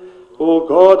him, O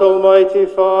God, Almighty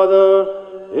Father,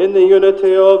 in the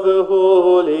unity of the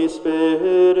Holy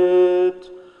Spirit,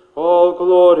 all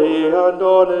glory and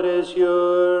honor is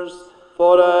yours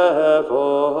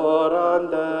forever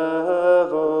and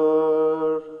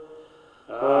ever.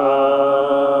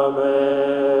 Amen.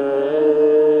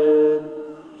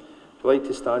 Would you like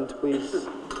to stand, please?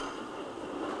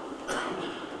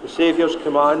 The Saviour's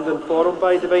command, informed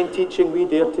by divine teaching, we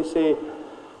dare to say,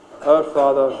 Our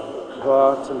Father, who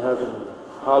art in heaven,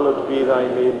 hallowed be thy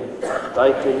name.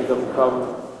 Thy kingdom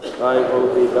come, thy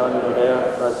will be done on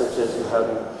earth as it is in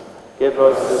heaven. Give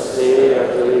us this day our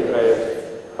daily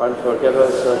bread, and forgive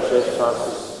us our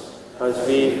trespasses, as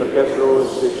we forgive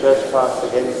those who trespass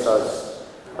against us.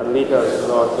 And lead us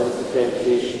not into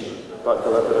temptation, but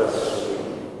deliver us from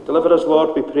evil. Deliver us,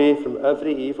 Lord, we pray, from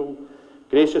every evil.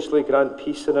 Graciously grant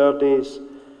peace in our days,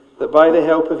 that by the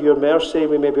help of your mercy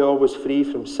we may be always free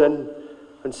from sin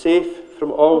and safe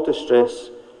from all distress,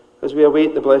 as we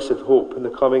await the blessed hope and the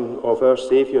coming of our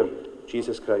Saviour,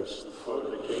 Jesus Christ.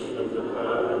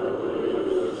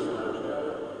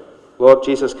 Lord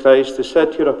Jesus Christ, who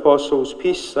said to your apostles,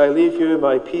 "Peace I leave you,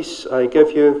 my peace I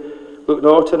give you," look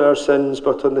not on our sins,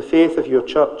 but on the faith of your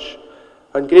church,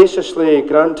 and graciously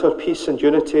grant her peace and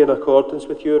unity in accordance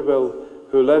with your will,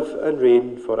 who live and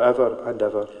reign forever and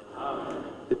ever. Amen.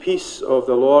 The peace of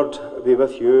the Lord be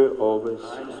with you always.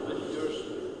 And with your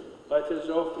spirit. Let us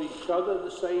offer each other the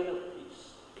sign of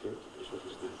peace. Okay.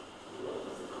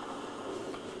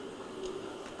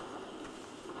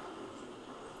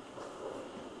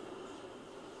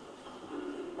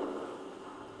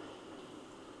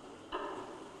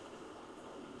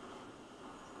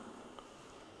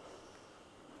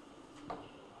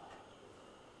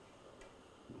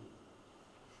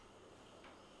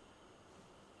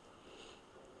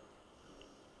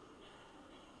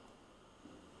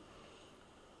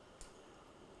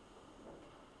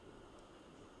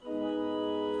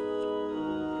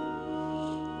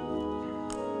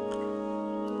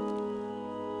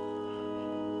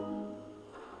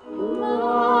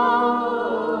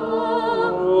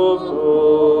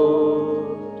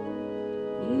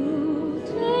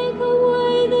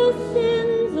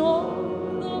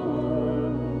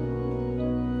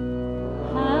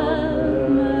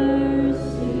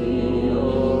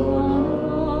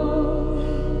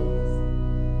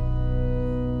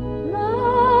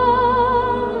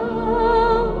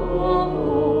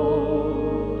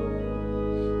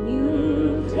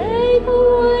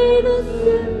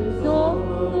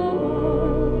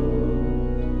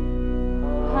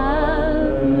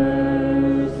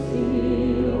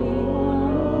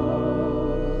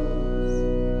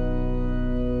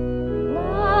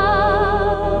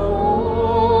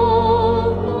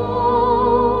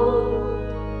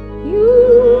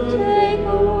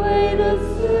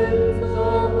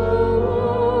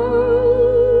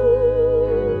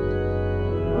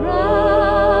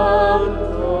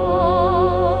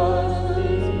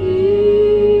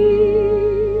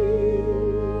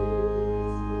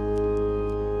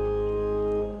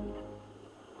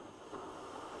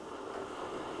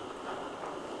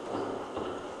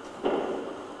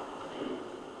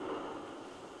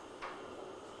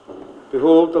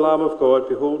 Behold the Lamb of God,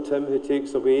 behold him who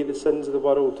takes away the sins of the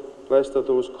world. Blessed are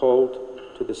those called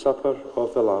to the supper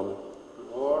of the Lamb.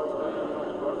 Lord, I am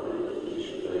not worthy that you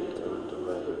should enter into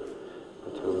my house,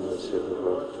 but only say the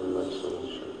word, and my soul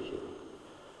shall be healed.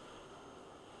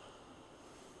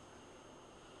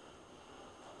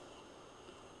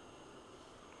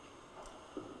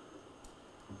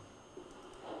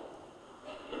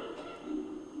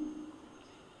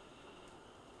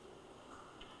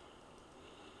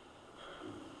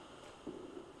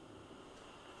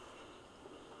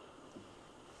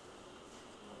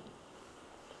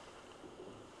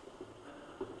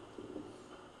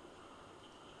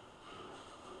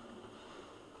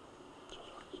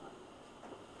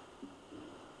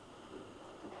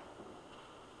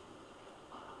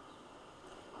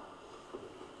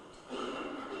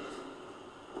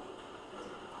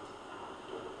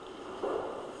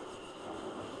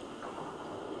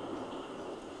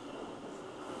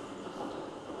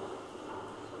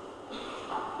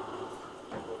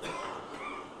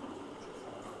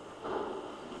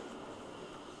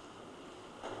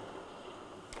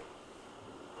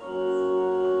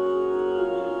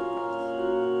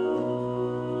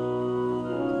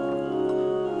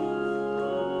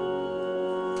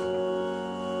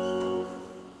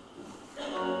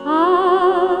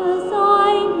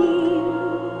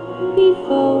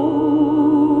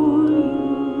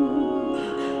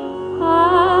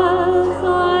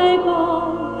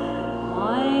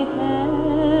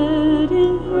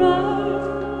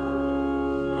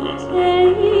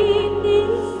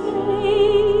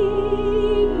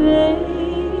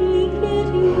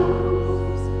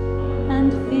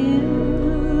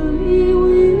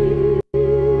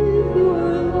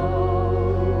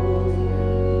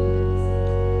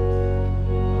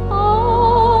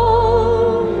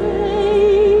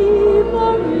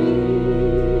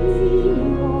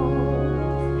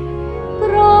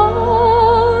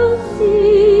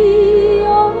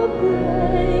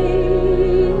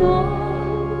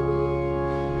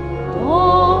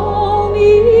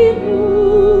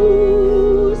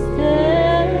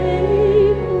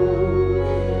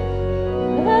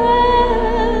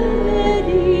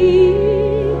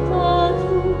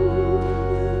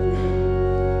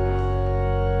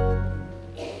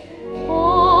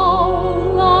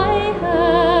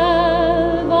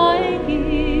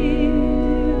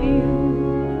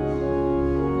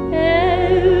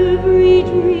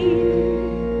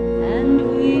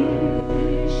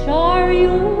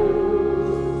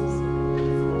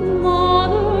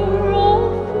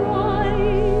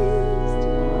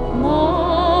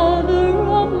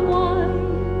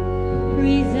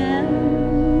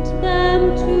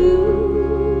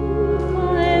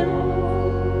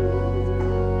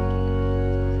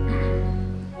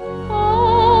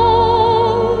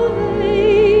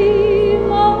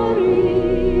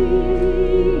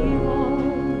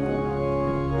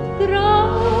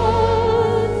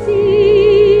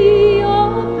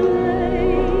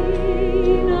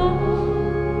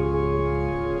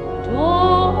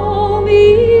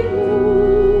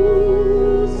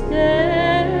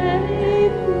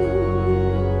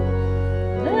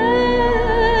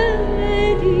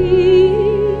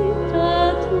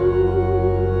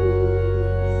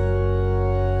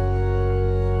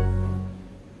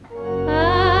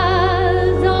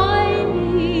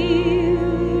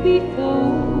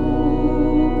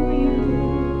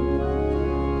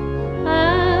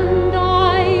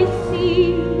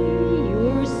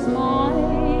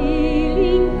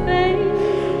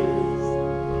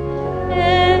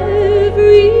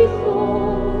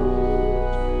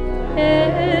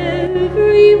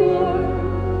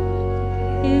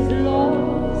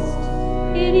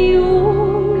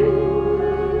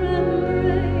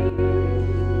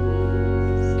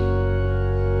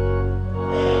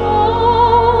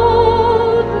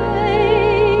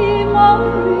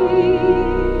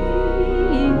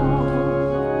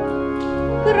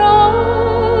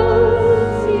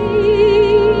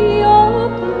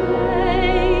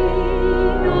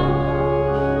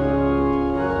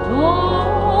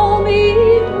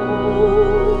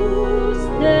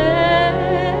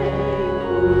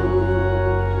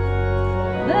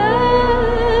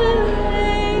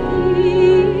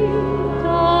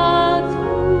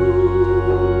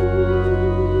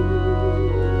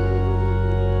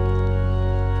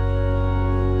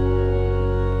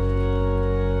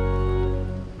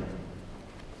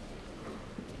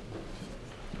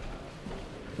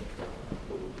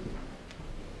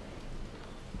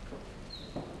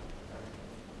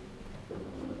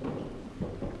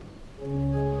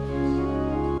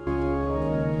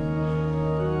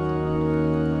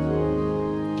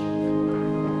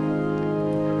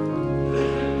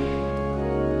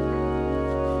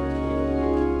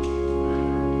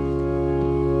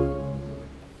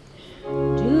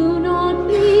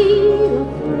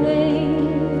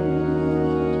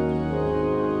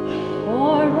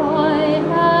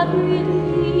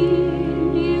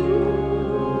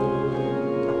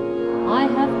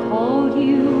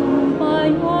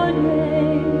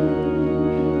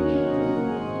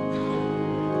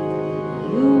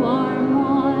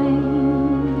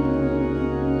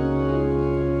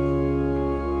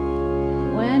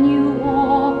 When you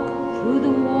walk through the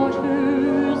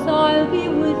waters, I'll be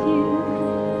with you.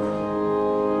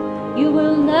 You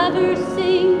will never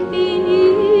sink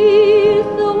beneath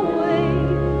the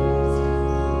waves.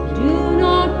 Do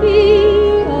not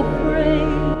be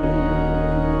afraid,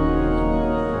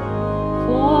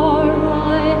 for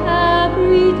I have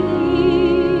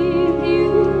redeemed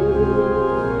you.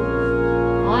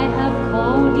 I have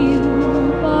called you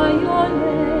by your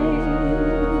name.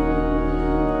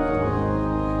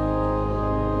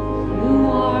 You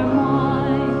are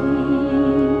mine.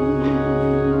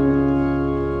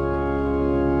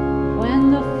 When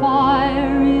the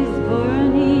fire is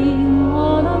burning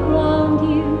all around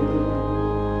you,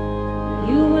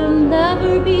 you will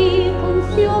never be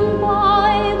consumed by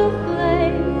the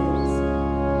flames.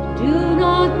 Do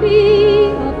not be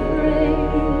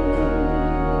afraid,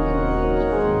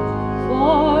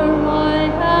 for I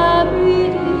have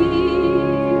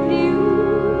redeemed you.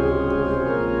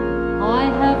 I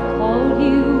have called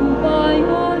you by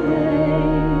your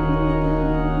name.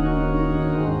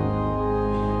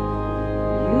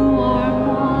 You are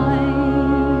mine.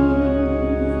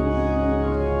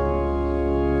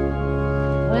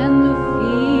 When the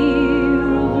fear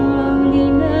of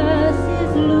loneliness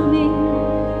is looming,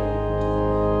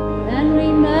 then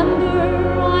remember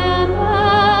I am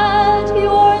at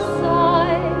your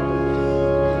side.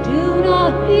 Do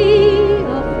not be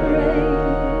afraid,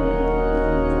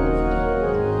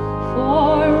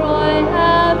 for I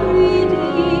have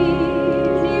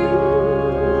redeemed you.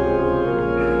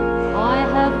 I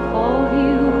have called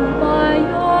you by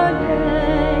your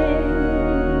name.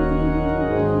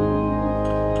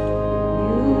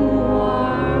 You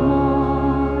are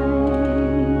mine.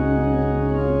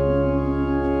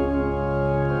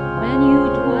 When you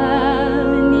dwell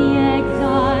in the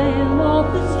exile of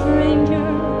the stranger,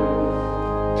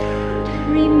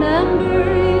 remember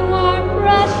you are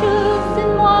precious in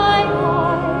my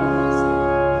eyes.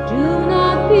 Do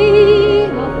not be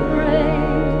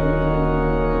afraid,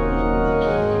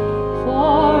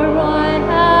 for I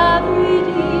have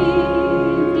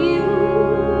redeemed you.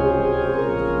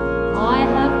 I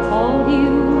have called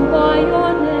you by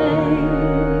your name.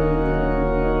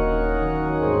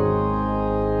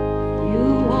 You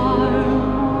are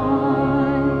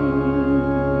mine.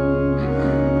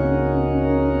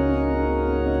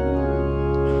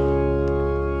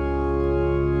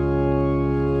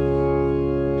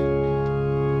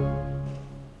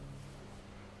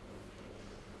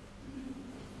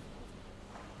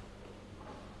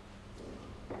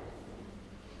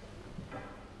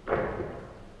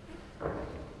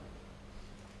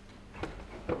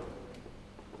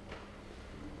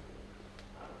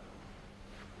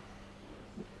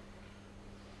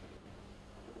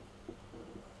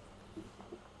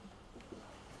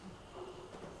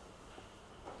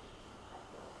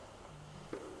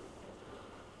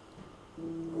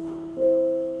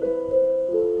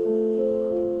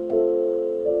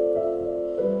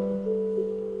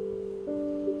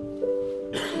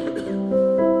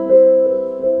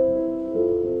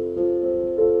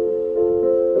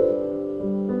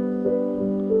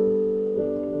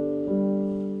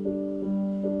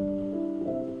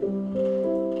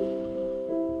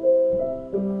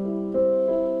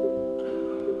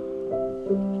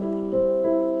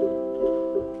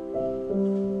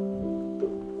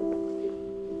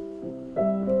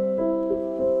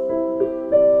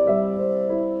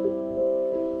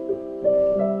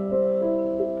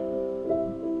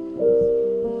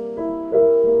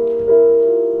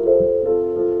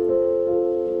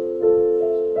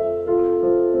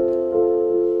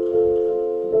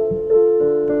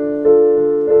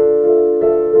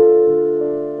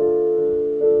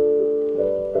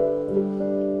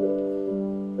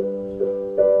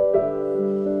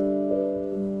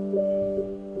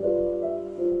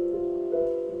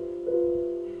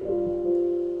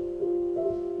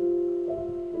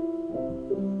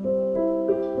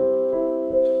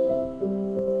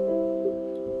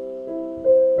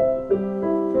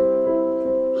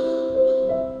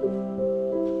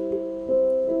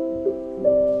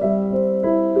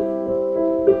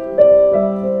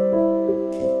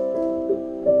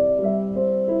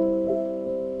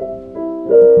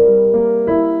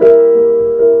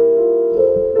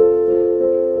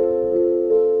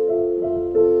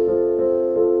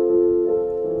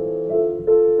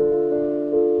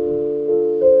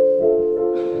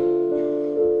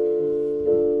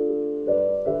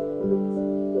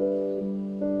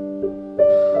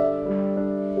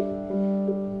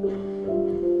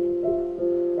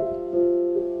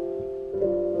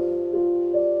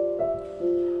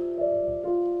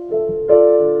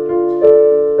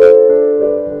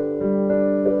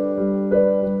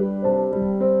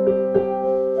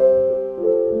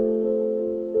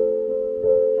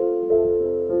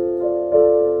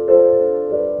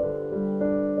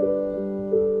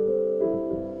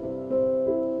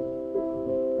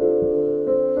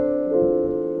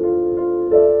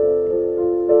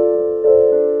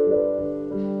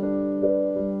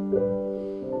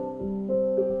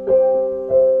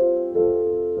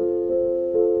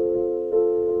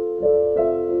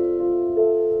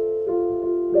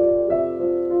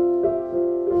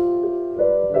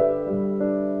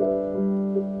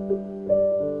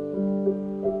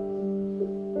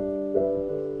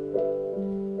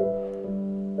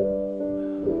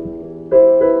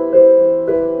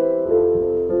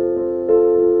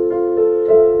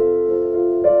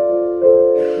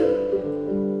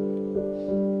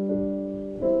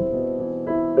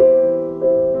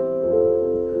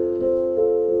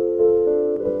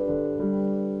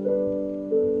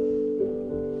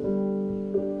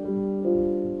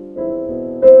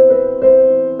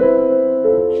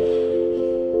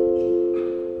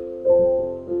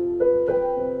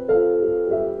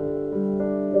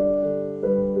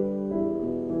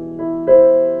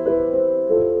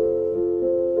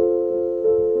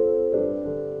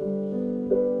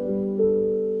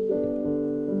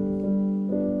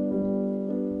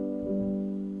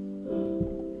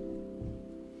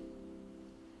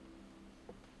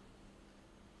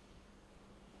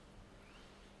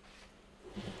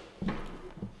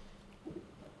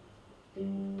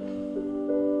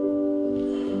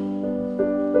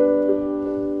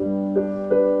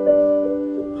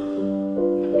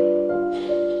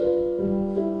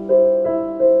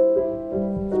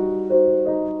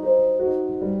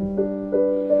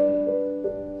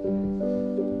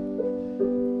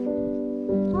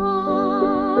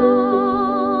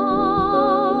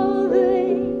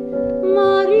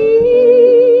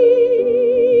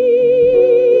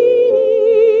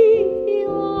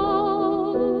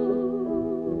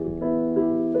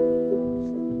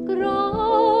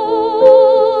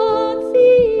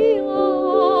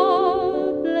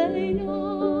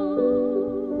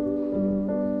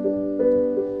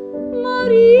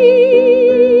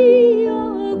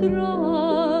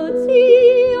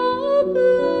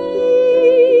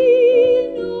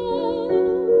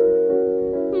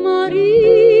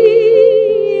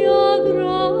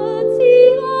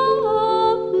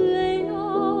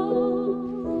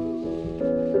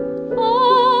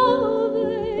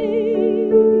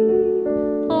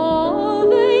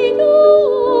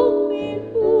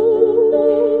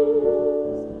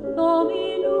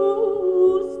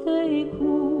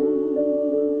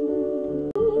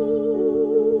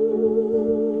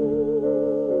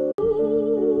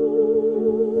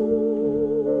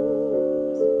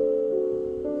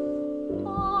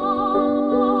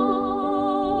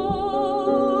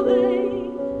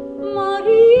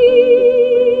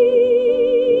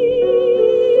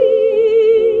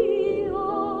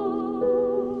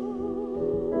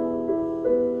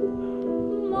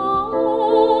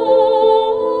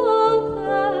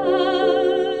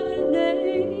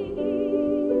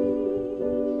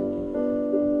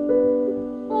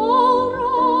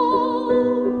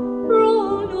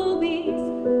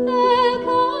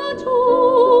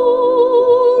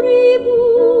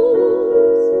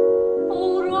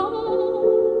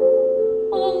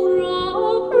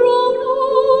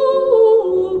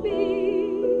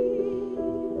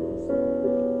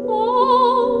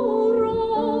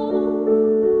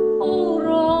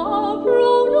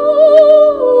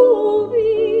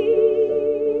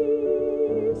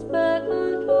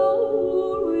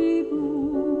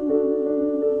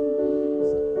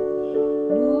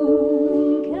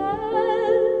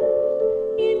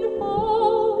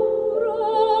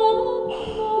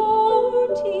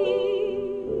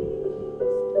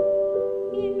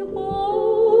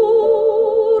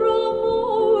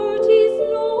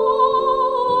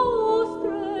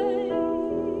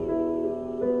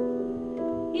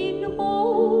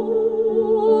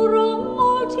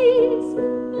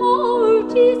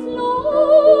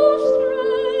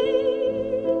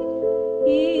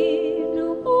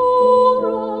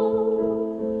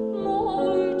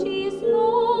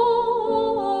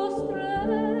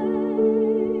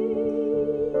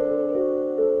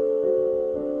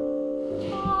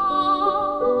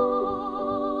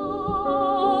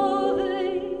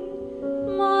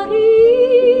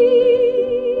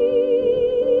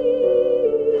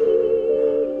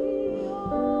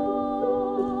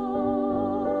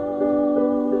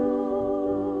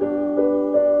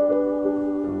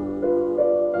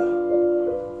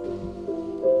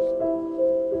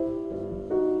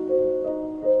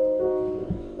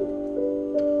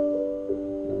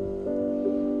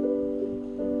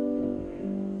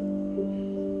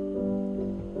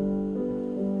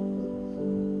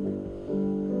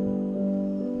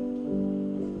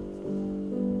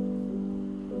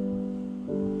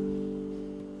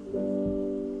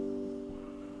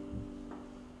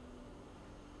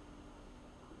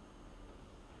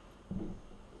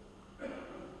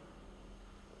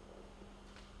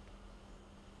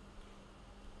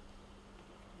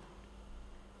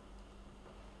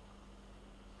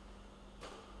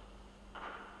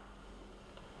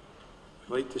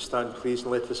 I'd like to stand, please,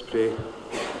 and let us pray.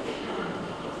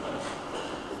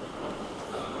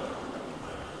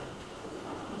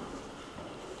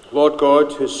 Lord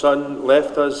God, whose Son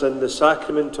left us in the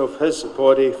sacrament of his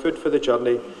body, food for the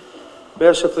journey,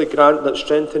 mercifully grant that,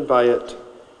 strengthened by it,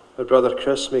 our brother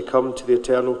Chris may come to the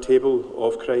eternal table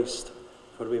of Christ.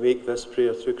 For we make this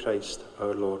prayer through Christ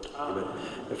our Lord. Amen.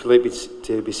 If you'd like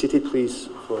to be seated, please,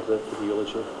 for the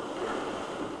eulogy.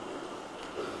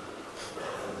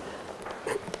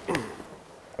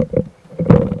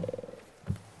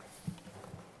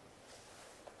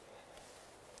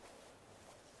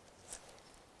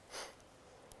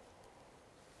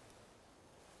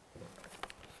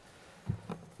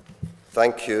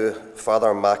 Thank you,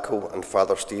 Father Mako and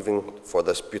Father Stephen, for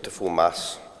this beautiful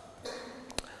Mass.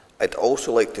 I'd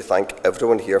also like to thank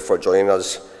everyone here for joining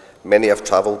us. Many have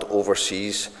travelled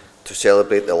overseas to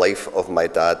celebrate the life of my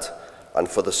dad, and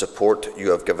for the support you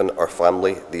have given our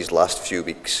family these last few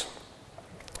weeks.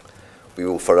 We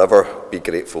will forever be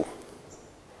grateful.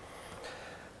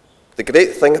 The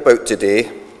great thing about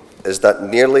today is that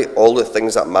nearly all the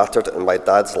things that mattered in my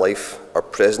dad's life are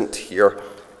present here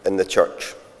in the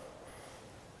church.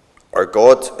 Our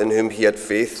God, in whom he had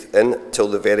faith in till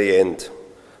the very end.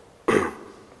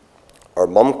 Our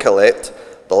mum Colette,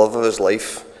 the love of his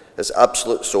life, his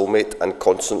absolute soulmate and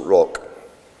constant rock.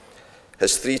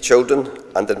 His 3 children,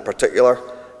 and in particular,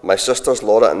 my sisters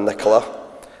Laura and Nicola,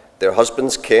 their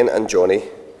husbands Ken and Johnny,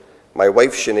 my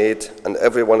wife Sinead, and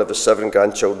every one of his 7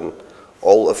 grandchildren,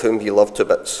 all of whom he loved to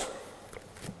bits.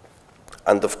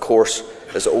 And of course,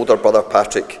 his older brother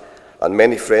Patrick, and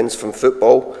many friends from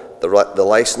football, the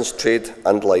licensed trade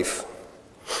and life.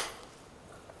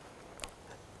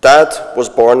 Dad was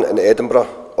born in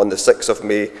Edinburgh on the 6th of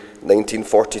May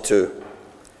 1942.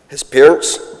 His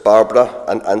parents, Barbara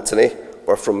and Anthony,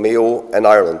 were from Mayo in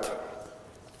Ireland.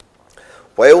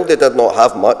 While they did not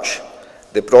have much,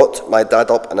 they brought my dad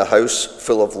up in a house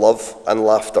full of love and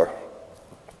laughter.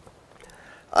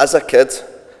 As a kid,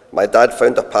 my dad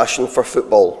found a passion for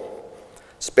football,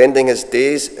 spending his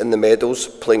days in the meadows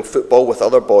playing football with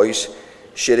other boys,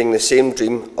 sharing the same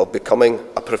dream of becoming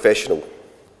a professional.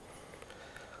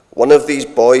 One of these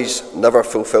boys never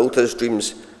fulfilled his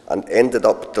dreams and ended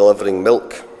up delivering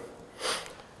milk.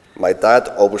 My dad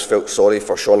always felt sorry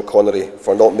for Sean Connery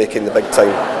for not making the big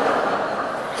time.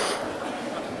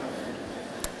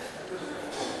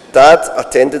 Dad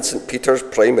attended St Peter's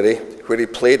Primary, where he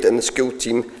played in the school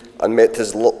team and met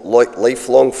his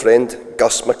lifelong friend,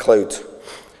 Gus MacLeod.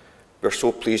 We're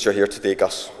so pleased you're here today,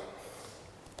 Gus.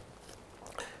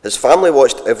 His family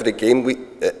watched every game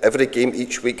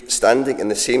each week, standing in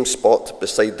the same spot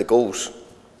beside the goals.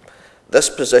 This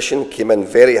position came in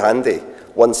very handy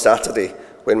one Saturday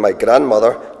when my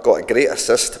grandmother got a great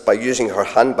assist by using her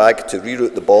handbag to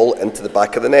reroute the ball into the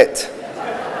back of the net.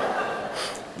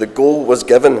 The goal was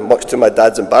given, much to my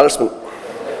dad's embarrassment.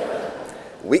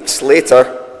 Weeks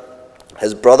later,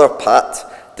 his brother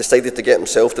Pat decided to get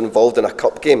himself involved in a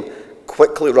cup game,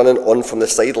 quickly running on from the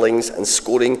sidelines and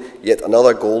scoring yet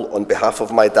another goal on behalf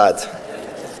of my dad.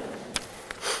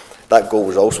 That goal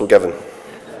was also given.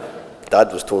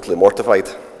 Dad was totally mortified.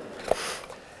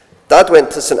 Dad went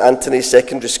to St Anthony's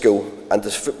Secondary School, and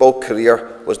his football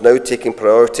career was now taking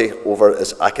priority over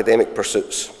his academic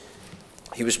pursuits.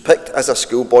 He was picked as a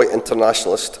schoolboy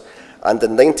internationalist, and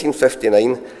in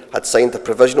 1959 had signed a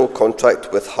provisional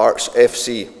contract with Hearts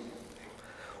FC.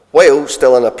 While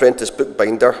still an apprentice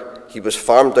bookbinder, he was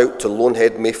farmed out to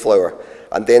Loanhead Mayflower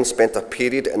and then spent a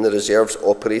period in the reserves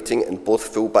operating in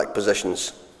both full-back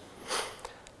positions.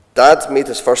 Dad made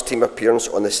his first team appearance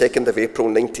on the 2nd of April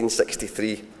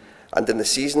 1963, and in the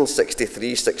season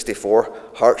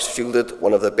 63-64, Hearts fielded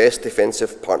one of the best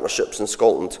defensive partnerships in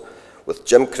Scotland, with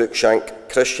Jim Cruikshank,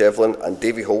 Chris Shevlane and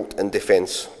Davy Holt in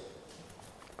defence.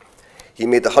 He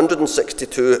made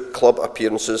 162 club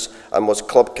appearances and was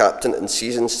club captain in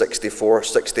season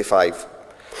 64-65.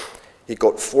 He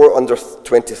got 4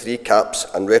 under-23 caps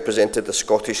and represented the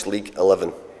Scottish League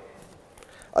 11.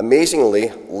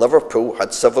 Amazingly, Liverpool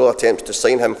had several attempts to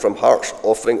sign him from Hearts,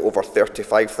 offering over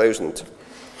 $35,000.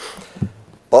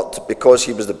 But because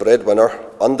he was the breadwinner,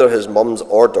 under his mum's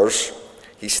orders,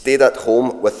 he stayed at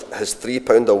home with his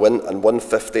 £3 a win and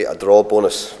 £150 a draw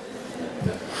bonus.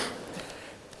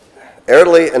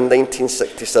 Early in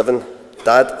 1967,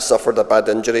 Dad suffered a bad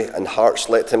injury and Hearts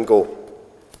let him go.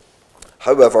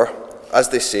 However, as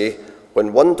they say,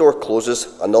 when one door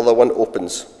closes, another one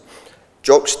opens.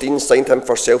 Jock Stein signed him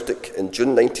for Celtic in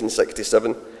June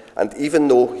 1967, and even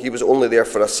though he was only there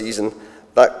for a season,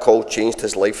 that call changed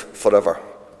his life forever.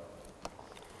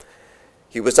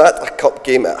 He was at a cup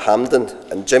game at Hampden,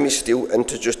 and Jimmy Steele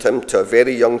introduced him to a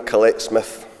very young Colette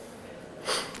Smith.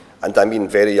 And I mean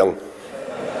very young.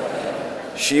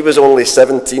 She was only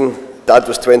 17, Dad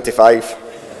was 25.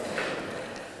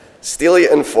 Steely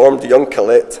informed young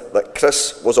Colette that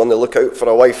Chris was on the lookout for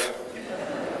a wife.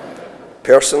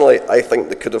 Personally, I think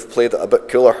they could have played it a bit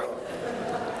cooler.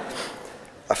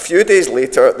 A few days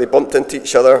later, they bumped into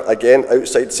each other again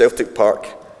outside Celtic Park,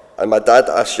 and my dad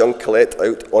asked young Colette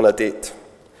out on a date.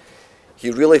 He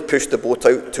really pushed the boat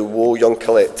out to woo young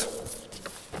Colette.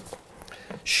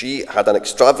 She had an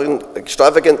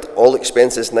extravagant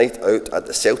all-expenses night out at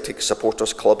the Celtic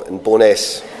Supporters Club in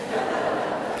Bo'ness.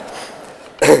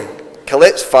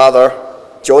 Colette's father,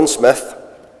 John Smith,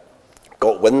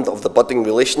 got wind of the budding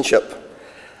relationship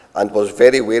and was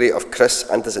very wary of Chris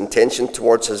and his intention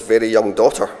towards his very young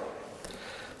daughter.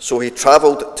 So he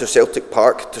travelled to Celtic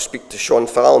Park to speak to Sean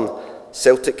Fallon,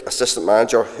 Celtic assistant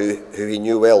manager who he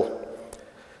knew well.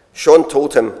 Sean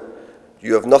told him,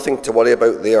 "You have nothing to worry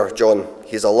about there, John.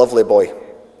 He's a lovely boy."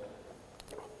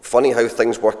 Funny how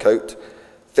things work out.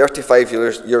 35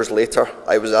 years later,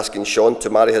 I was asking Sean to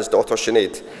marry his daughter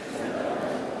Sinead.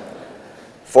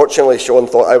 Fortunately, Sean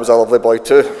thought I was a lovely boy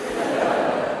too.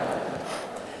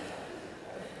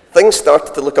 Things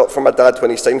started to look up for my dad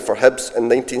when he signed for Hibs in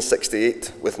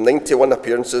 1968, with 91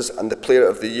 appearances and the Player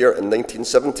of the Year in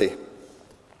 1970.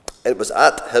 It was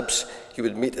at Hibs he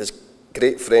would meet his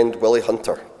great friend Willie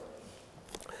Hunter.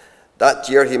 That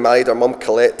year he married our mum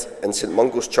Colette in St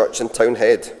Mungo's Church in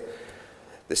Townhead.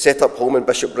 They set up home in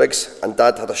Bishopbriggs, and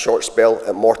Dad had a short spell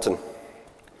at Morton.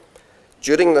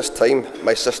 During this time,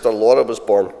 my sister Laura was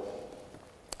born.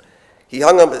 He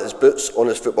hung up his boots on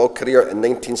his football career in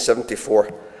 1974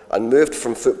 and moved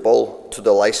from football to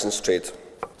the licence trade,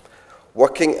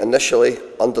 working initially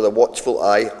under the watchful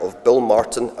eye of Bill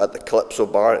Martin at the Calypso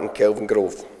Bar in Kelvin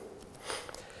Grove.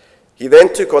 He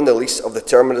then took on the lease of the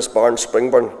Terminus Bar in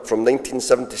Springburn from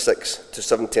 1976 to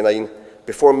 79,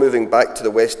 before moving back to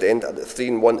the West End at the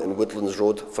 3-1 in Woodlands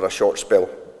Road for a short spell.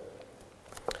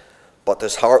 But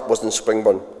his heart was in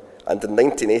Springburn, and in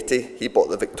 1980 he bought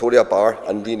the Victoria Bar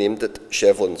and renamed it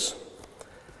Shevlane's.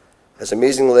 His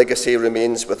amazing legacy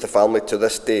remains with the family to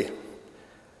this day.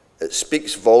 It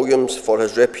speaks volumes for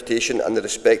his reputation and the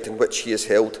respect in which he is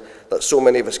held that so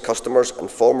many of his customers and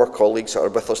former colleagues are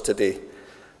with us today.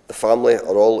 The family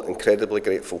are all incredibly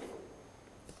grateful.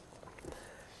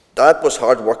 Dad was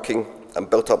hard-working and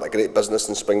built up a great business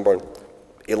in Springburn.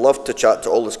 He loved to chat to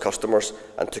all his customers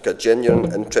and took a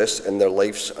genuine interest in their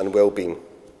lives and well-being.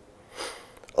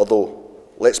 Although,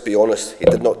 let's be honest, he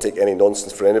did not take any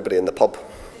nonsense for anybody in the pub.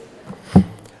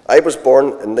 I was born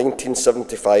in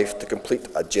 1975 to complete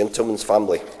a gentleman's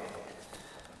family.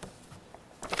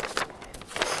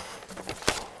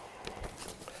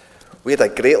 We had a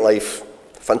great life,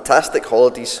 fantastic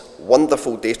holidays,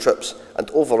 wonderful day trips, and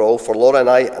overall, for Laura and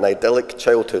I, an idyllic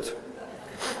childhood.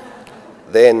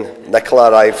 Then Nicola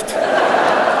arrived.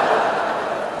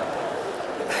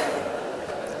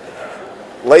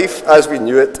 Life as we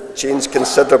knew it changed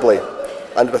considerably,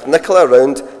 and with Nicola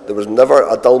around, there was never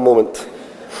a dull moment.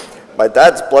 My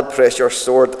dad's blood pressure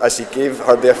soared as he gave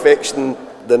her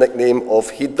the nickname of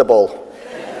Heed the Ball.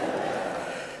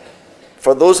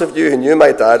 For those of you who knew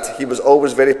my dad, he was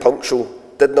always very punctual,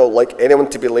 did not like anyone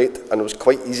to be late, and was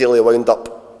quite easily wound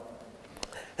up.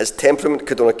 His temperament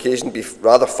could on occasion be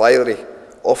rather fiery,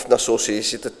 often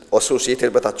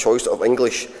associated with a choice of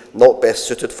English not best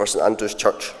suited for St Andrew's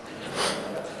Church.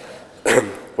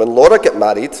 When Laura got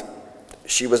married,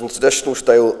 she was in traditional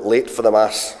style late for the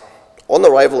Mass. On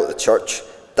arrival at the church,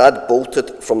 Dad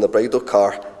bolted from the bridal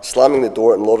car, slamming the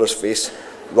door in Laura's face,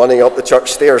 running up the church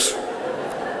stairs.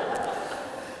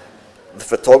 The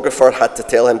photographer had to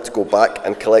tell him to go back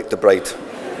and collect the bride.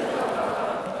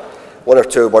 One or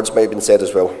two words may have been said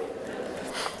as well.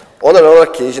 On another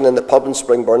occasion in the pub in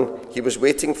Springburn, he was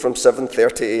waiting from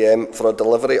 7:30 a.m. for a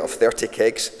delivery of 30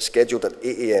 kegs scheduled at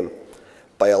 8 a.m.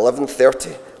 By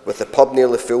 11:30, with the pub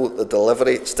nearly full, the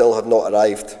delivery still had not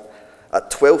arrived. At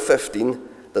 12:15,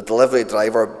 the delivery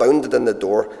driver bounded in the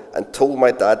door and told my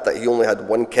dad that he only had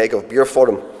one keg of beer for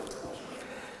him.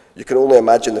 You can only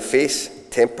imagine the face,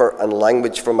 temper and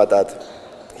language from my dad.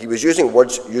 He was using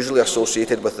words usually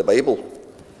associated with the Bible.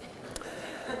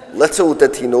 Little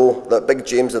did he know that Big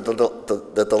James,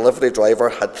 the delivery driver,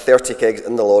 had 30 kegs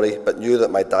in the lorry, but knew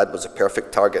that my dad was a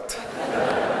perfect target.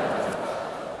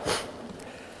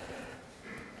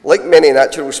 Like many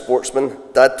natural sportsmen,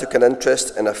 Dad took an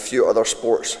interest in a few other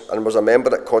sports and was a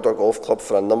member at Cawdor Golf Club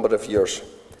for a number of years.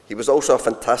 He was also a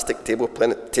fantastic table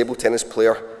tennis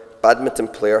player, badminton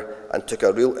player, and took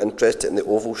a real interest in the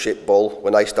oval-shaped ball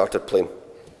when I started playing.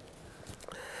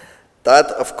 Dad,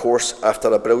 of course,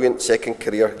 after a brilliant second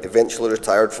career, eventually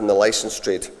retired from the licence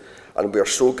trade, and we are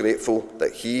so grateful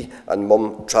that he and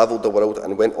Mum travelled the world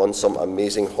and went on some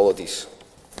amazing holidays.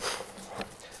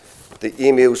 The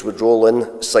emails would roll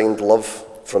in, signed love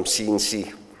from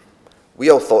C&C.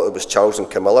 We all thought it was Charles and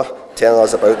Camilla telling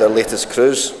us about their latest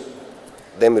cruise.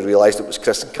 Then we realised it was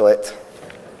Chris and Colette.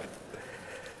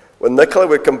 When Nicola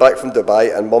would come back from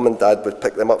Dubai and Mum and Dad would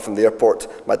pick them up from the airport,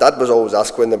 my dad was always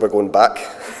asked when they were going back.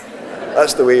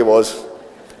 That's the way he was.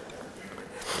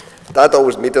 Dad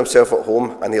always made himself at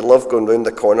home, and he loved going round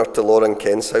the corner to Laura and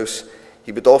Ken's house.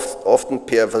 He would often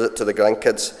pay a visit to the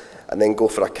grandkids and then go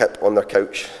for a kip on their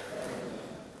couch.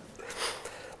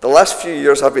 The last few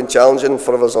years have been challenging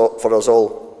for us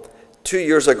all. 2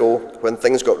 years ago, when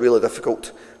things got really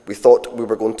difficult, we thought we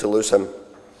were going to lose him.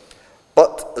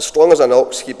 But as strong as an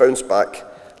ox, he bounced back.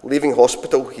 Leaving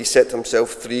hospital, he set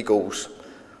himself 3 goals.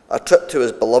 A trip to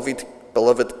his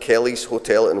beloved Kelly's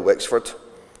Hotel in Wexford,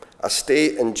 a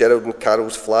stay in Gerald and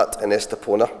Carol's flat in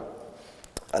Estepona,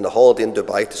 and a holiday in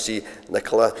Dubai to see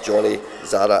Nicola, Johnny,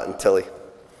 Zara and Tilly.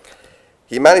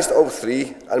 He managed all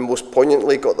 3 and most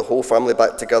poignantly got the whole family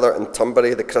back together in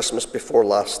Tunbury the Christmas before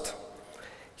last.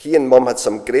 He and Mum had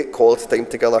some great quality time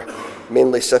together,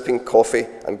 mainly sipping coffee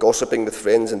and gossiping with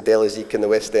friends in Delazique in the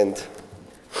West End.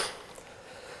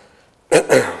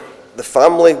 The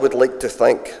family would like to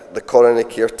thank the coronary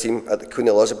care team at the Queen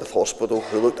Elizabeth Hospital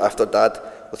who looked after Dad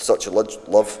with such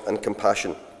love and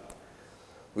compassion.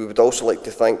 We would also like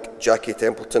to thank Jackie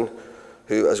Templeton,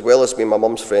 who, as well as being my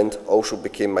mum's friend, also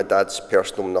became my dad's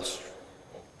personal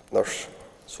nurse.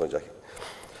 Sorry, Jackie.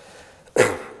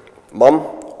 Mum,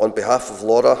 on behalf of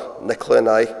Laura, Nicola and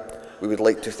I, we would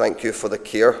like to thank you for the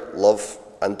care, love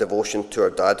and devotion to our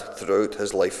dad throughout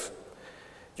his life.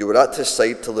 You were at his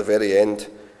side till the very end,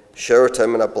 showered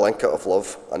him in a blanket of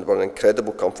love and were an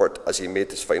incredible comfort as he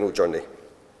made his final journey.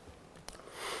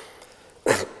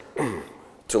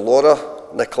 To Laura,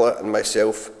 Nicola and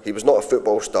myself, he was not a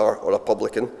football star or a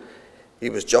publican. He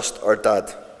was just our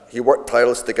dad. He worked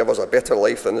tirelessly to give us a better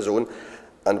life than his own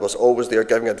and was always there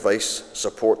giving advice,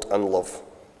 support and love.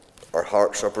 Our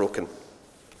hearts are broken.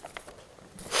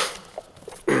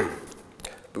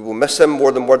 We will miss him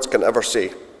more than words can ever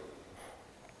say.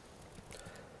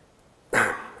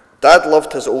 Dad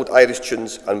loved his old Irish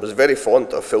tunes and was very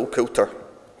fond of Phil Coulter.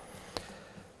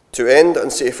 To end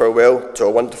and say farewell to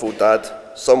our wonderful dad,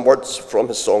 some words from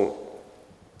his song,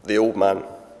 The Old Man.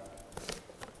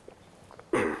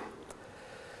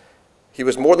 He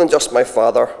was more than just my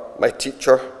father, my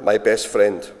teacher, my best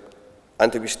friend,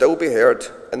 and he will still be heard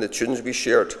in the tunes we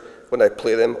shared when I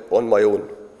play them on my own.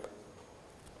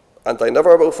 And I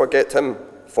never will forget him,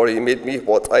 for he made me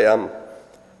what I am.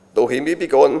 Though he may be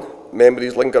gone,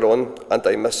 memories linger on, and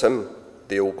I miss him,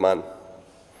 the old man.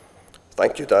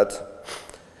 Thank you, Dad.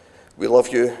 We love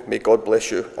you. May God bless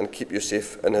you and keep you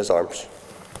safe in his arms.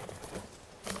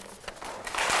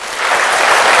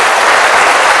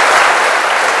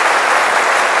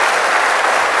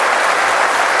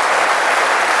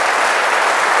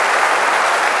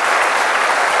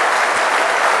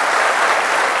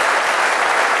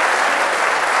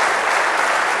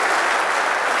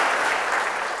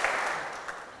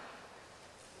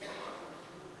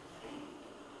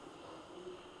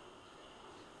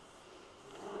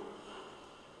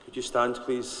 Could you stand,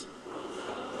 please?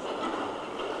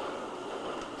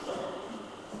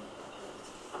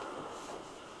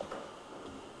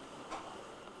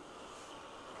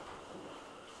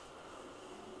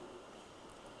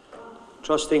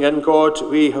 Trusting in God,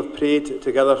 we have prayed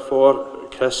together for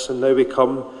Chris, and now we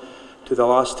come to the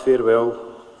last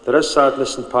farewell. There is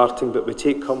sadness in parting, but we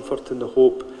take comfort in the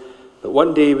hope that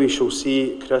one day we shall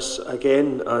see Chris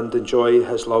again and enjoy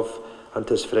his love and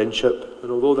his friendship.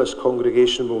 And although this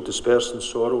congregation will disperse in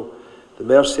sorrow, the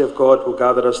mercy of God will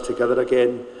gather us together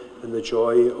again in the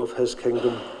joy of his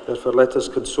kingdom. Therefore, let us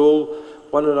console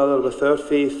one another with our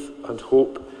faith and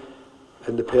hope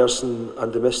in the person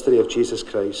and the mystery of Jesus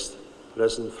Christ,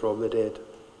 risen from the dead.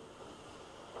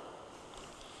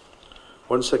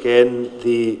 Once again,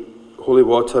 the holy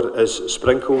water is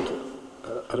sprinkled,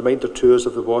 a reminder to us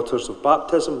of the waters of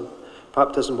baptism.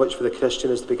 Baptism, which for the Christian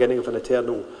is the beginning of an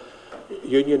eternal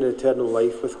union, an eternal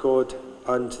life with God.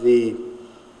 And the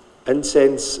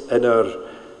incense in our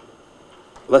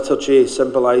liturgy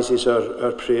symbolises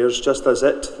our prayers. Just as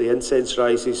the incense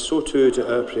rises, so too do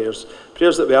our prayers.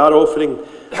 Prayers that we are offering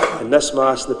in this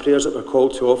Mass, and the prayers that we're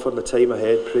called to offer in the time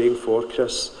ahead, praying for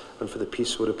Chris and for the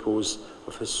peaceful repose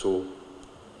of his soul.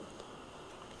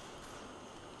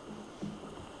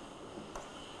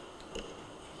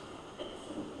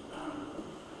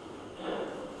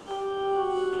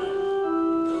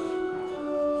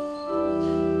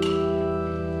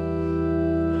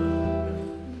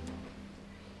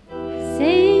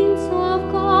 Saints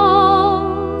of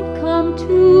God, come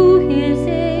to his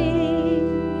aid.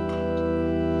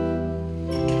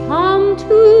 Come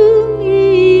to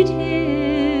meet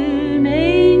him,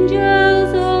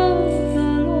 angels of the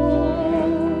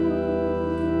Lord.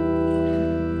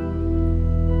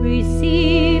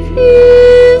 Receive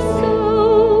his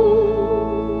soul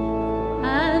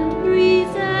and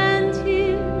present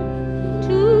him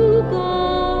to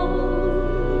God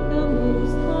the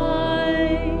Most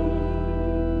High.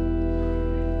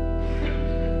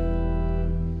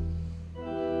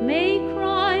 May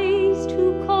Christ, who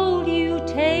called you,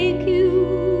 take you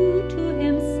to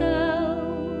himself.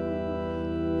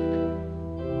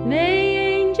 May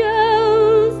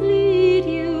angels lead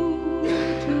you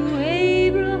to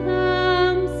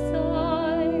Abraham's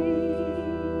side.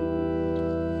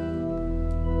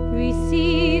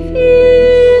 Receive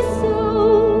his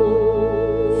soul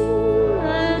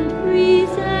and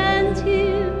present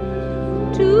him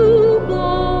to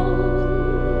God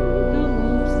the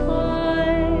Most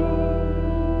High.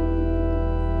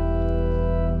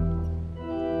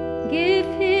 Give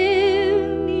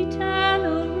him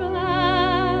eternal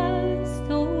rest,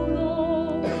 O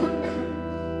Lord,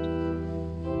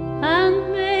 and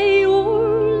may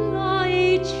your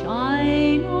light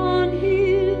shine on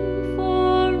him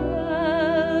forever.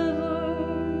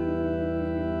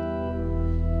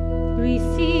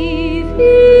 Receive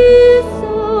his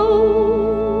soul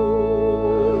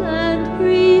and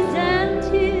present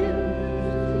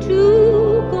him to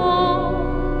God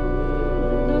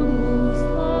the Most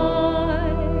High.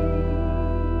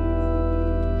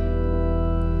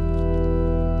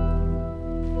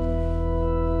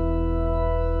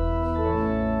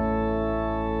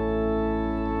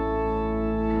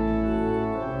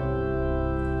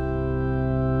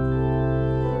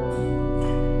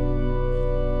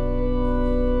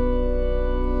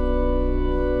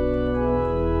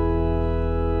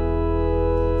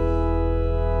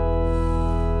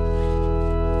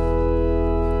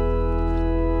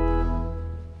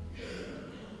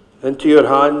 Into your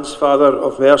hands, Father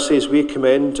of mercies, we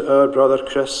commend our brother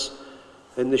Chris,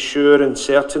 in the sure and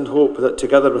certain hope that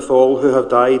together with all who have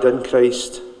died in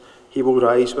Christ, he will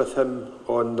rise with him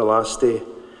on the last day.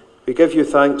 We give you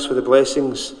thanks for the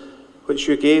blessings which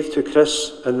you gave to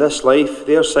Chris in this life.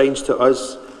 They are signs to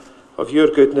us of your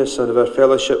goodness and of our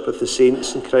fellowship with the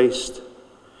saints in Christ.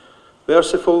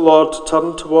 Merciful Lord,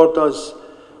 turn toward us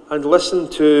and listen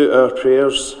to our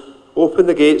prayers. Open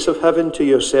the gates of heaven to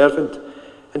your servant,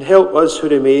 and help us who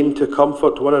remain to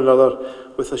comfort one another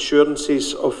with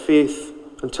assurances of faith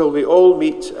until we all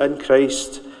meet in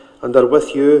Christ and are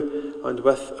with you and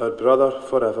with our brother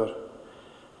forever.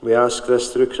 We ask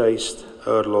this through Christ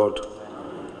our Lord.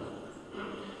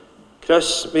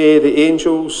 Chris, may the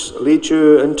angels lead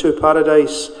you into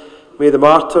paradise. May the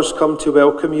martyrs come to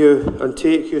welcome you and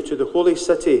take you to the holy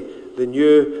city, the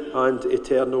new and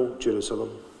eternal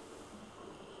Jerusalem.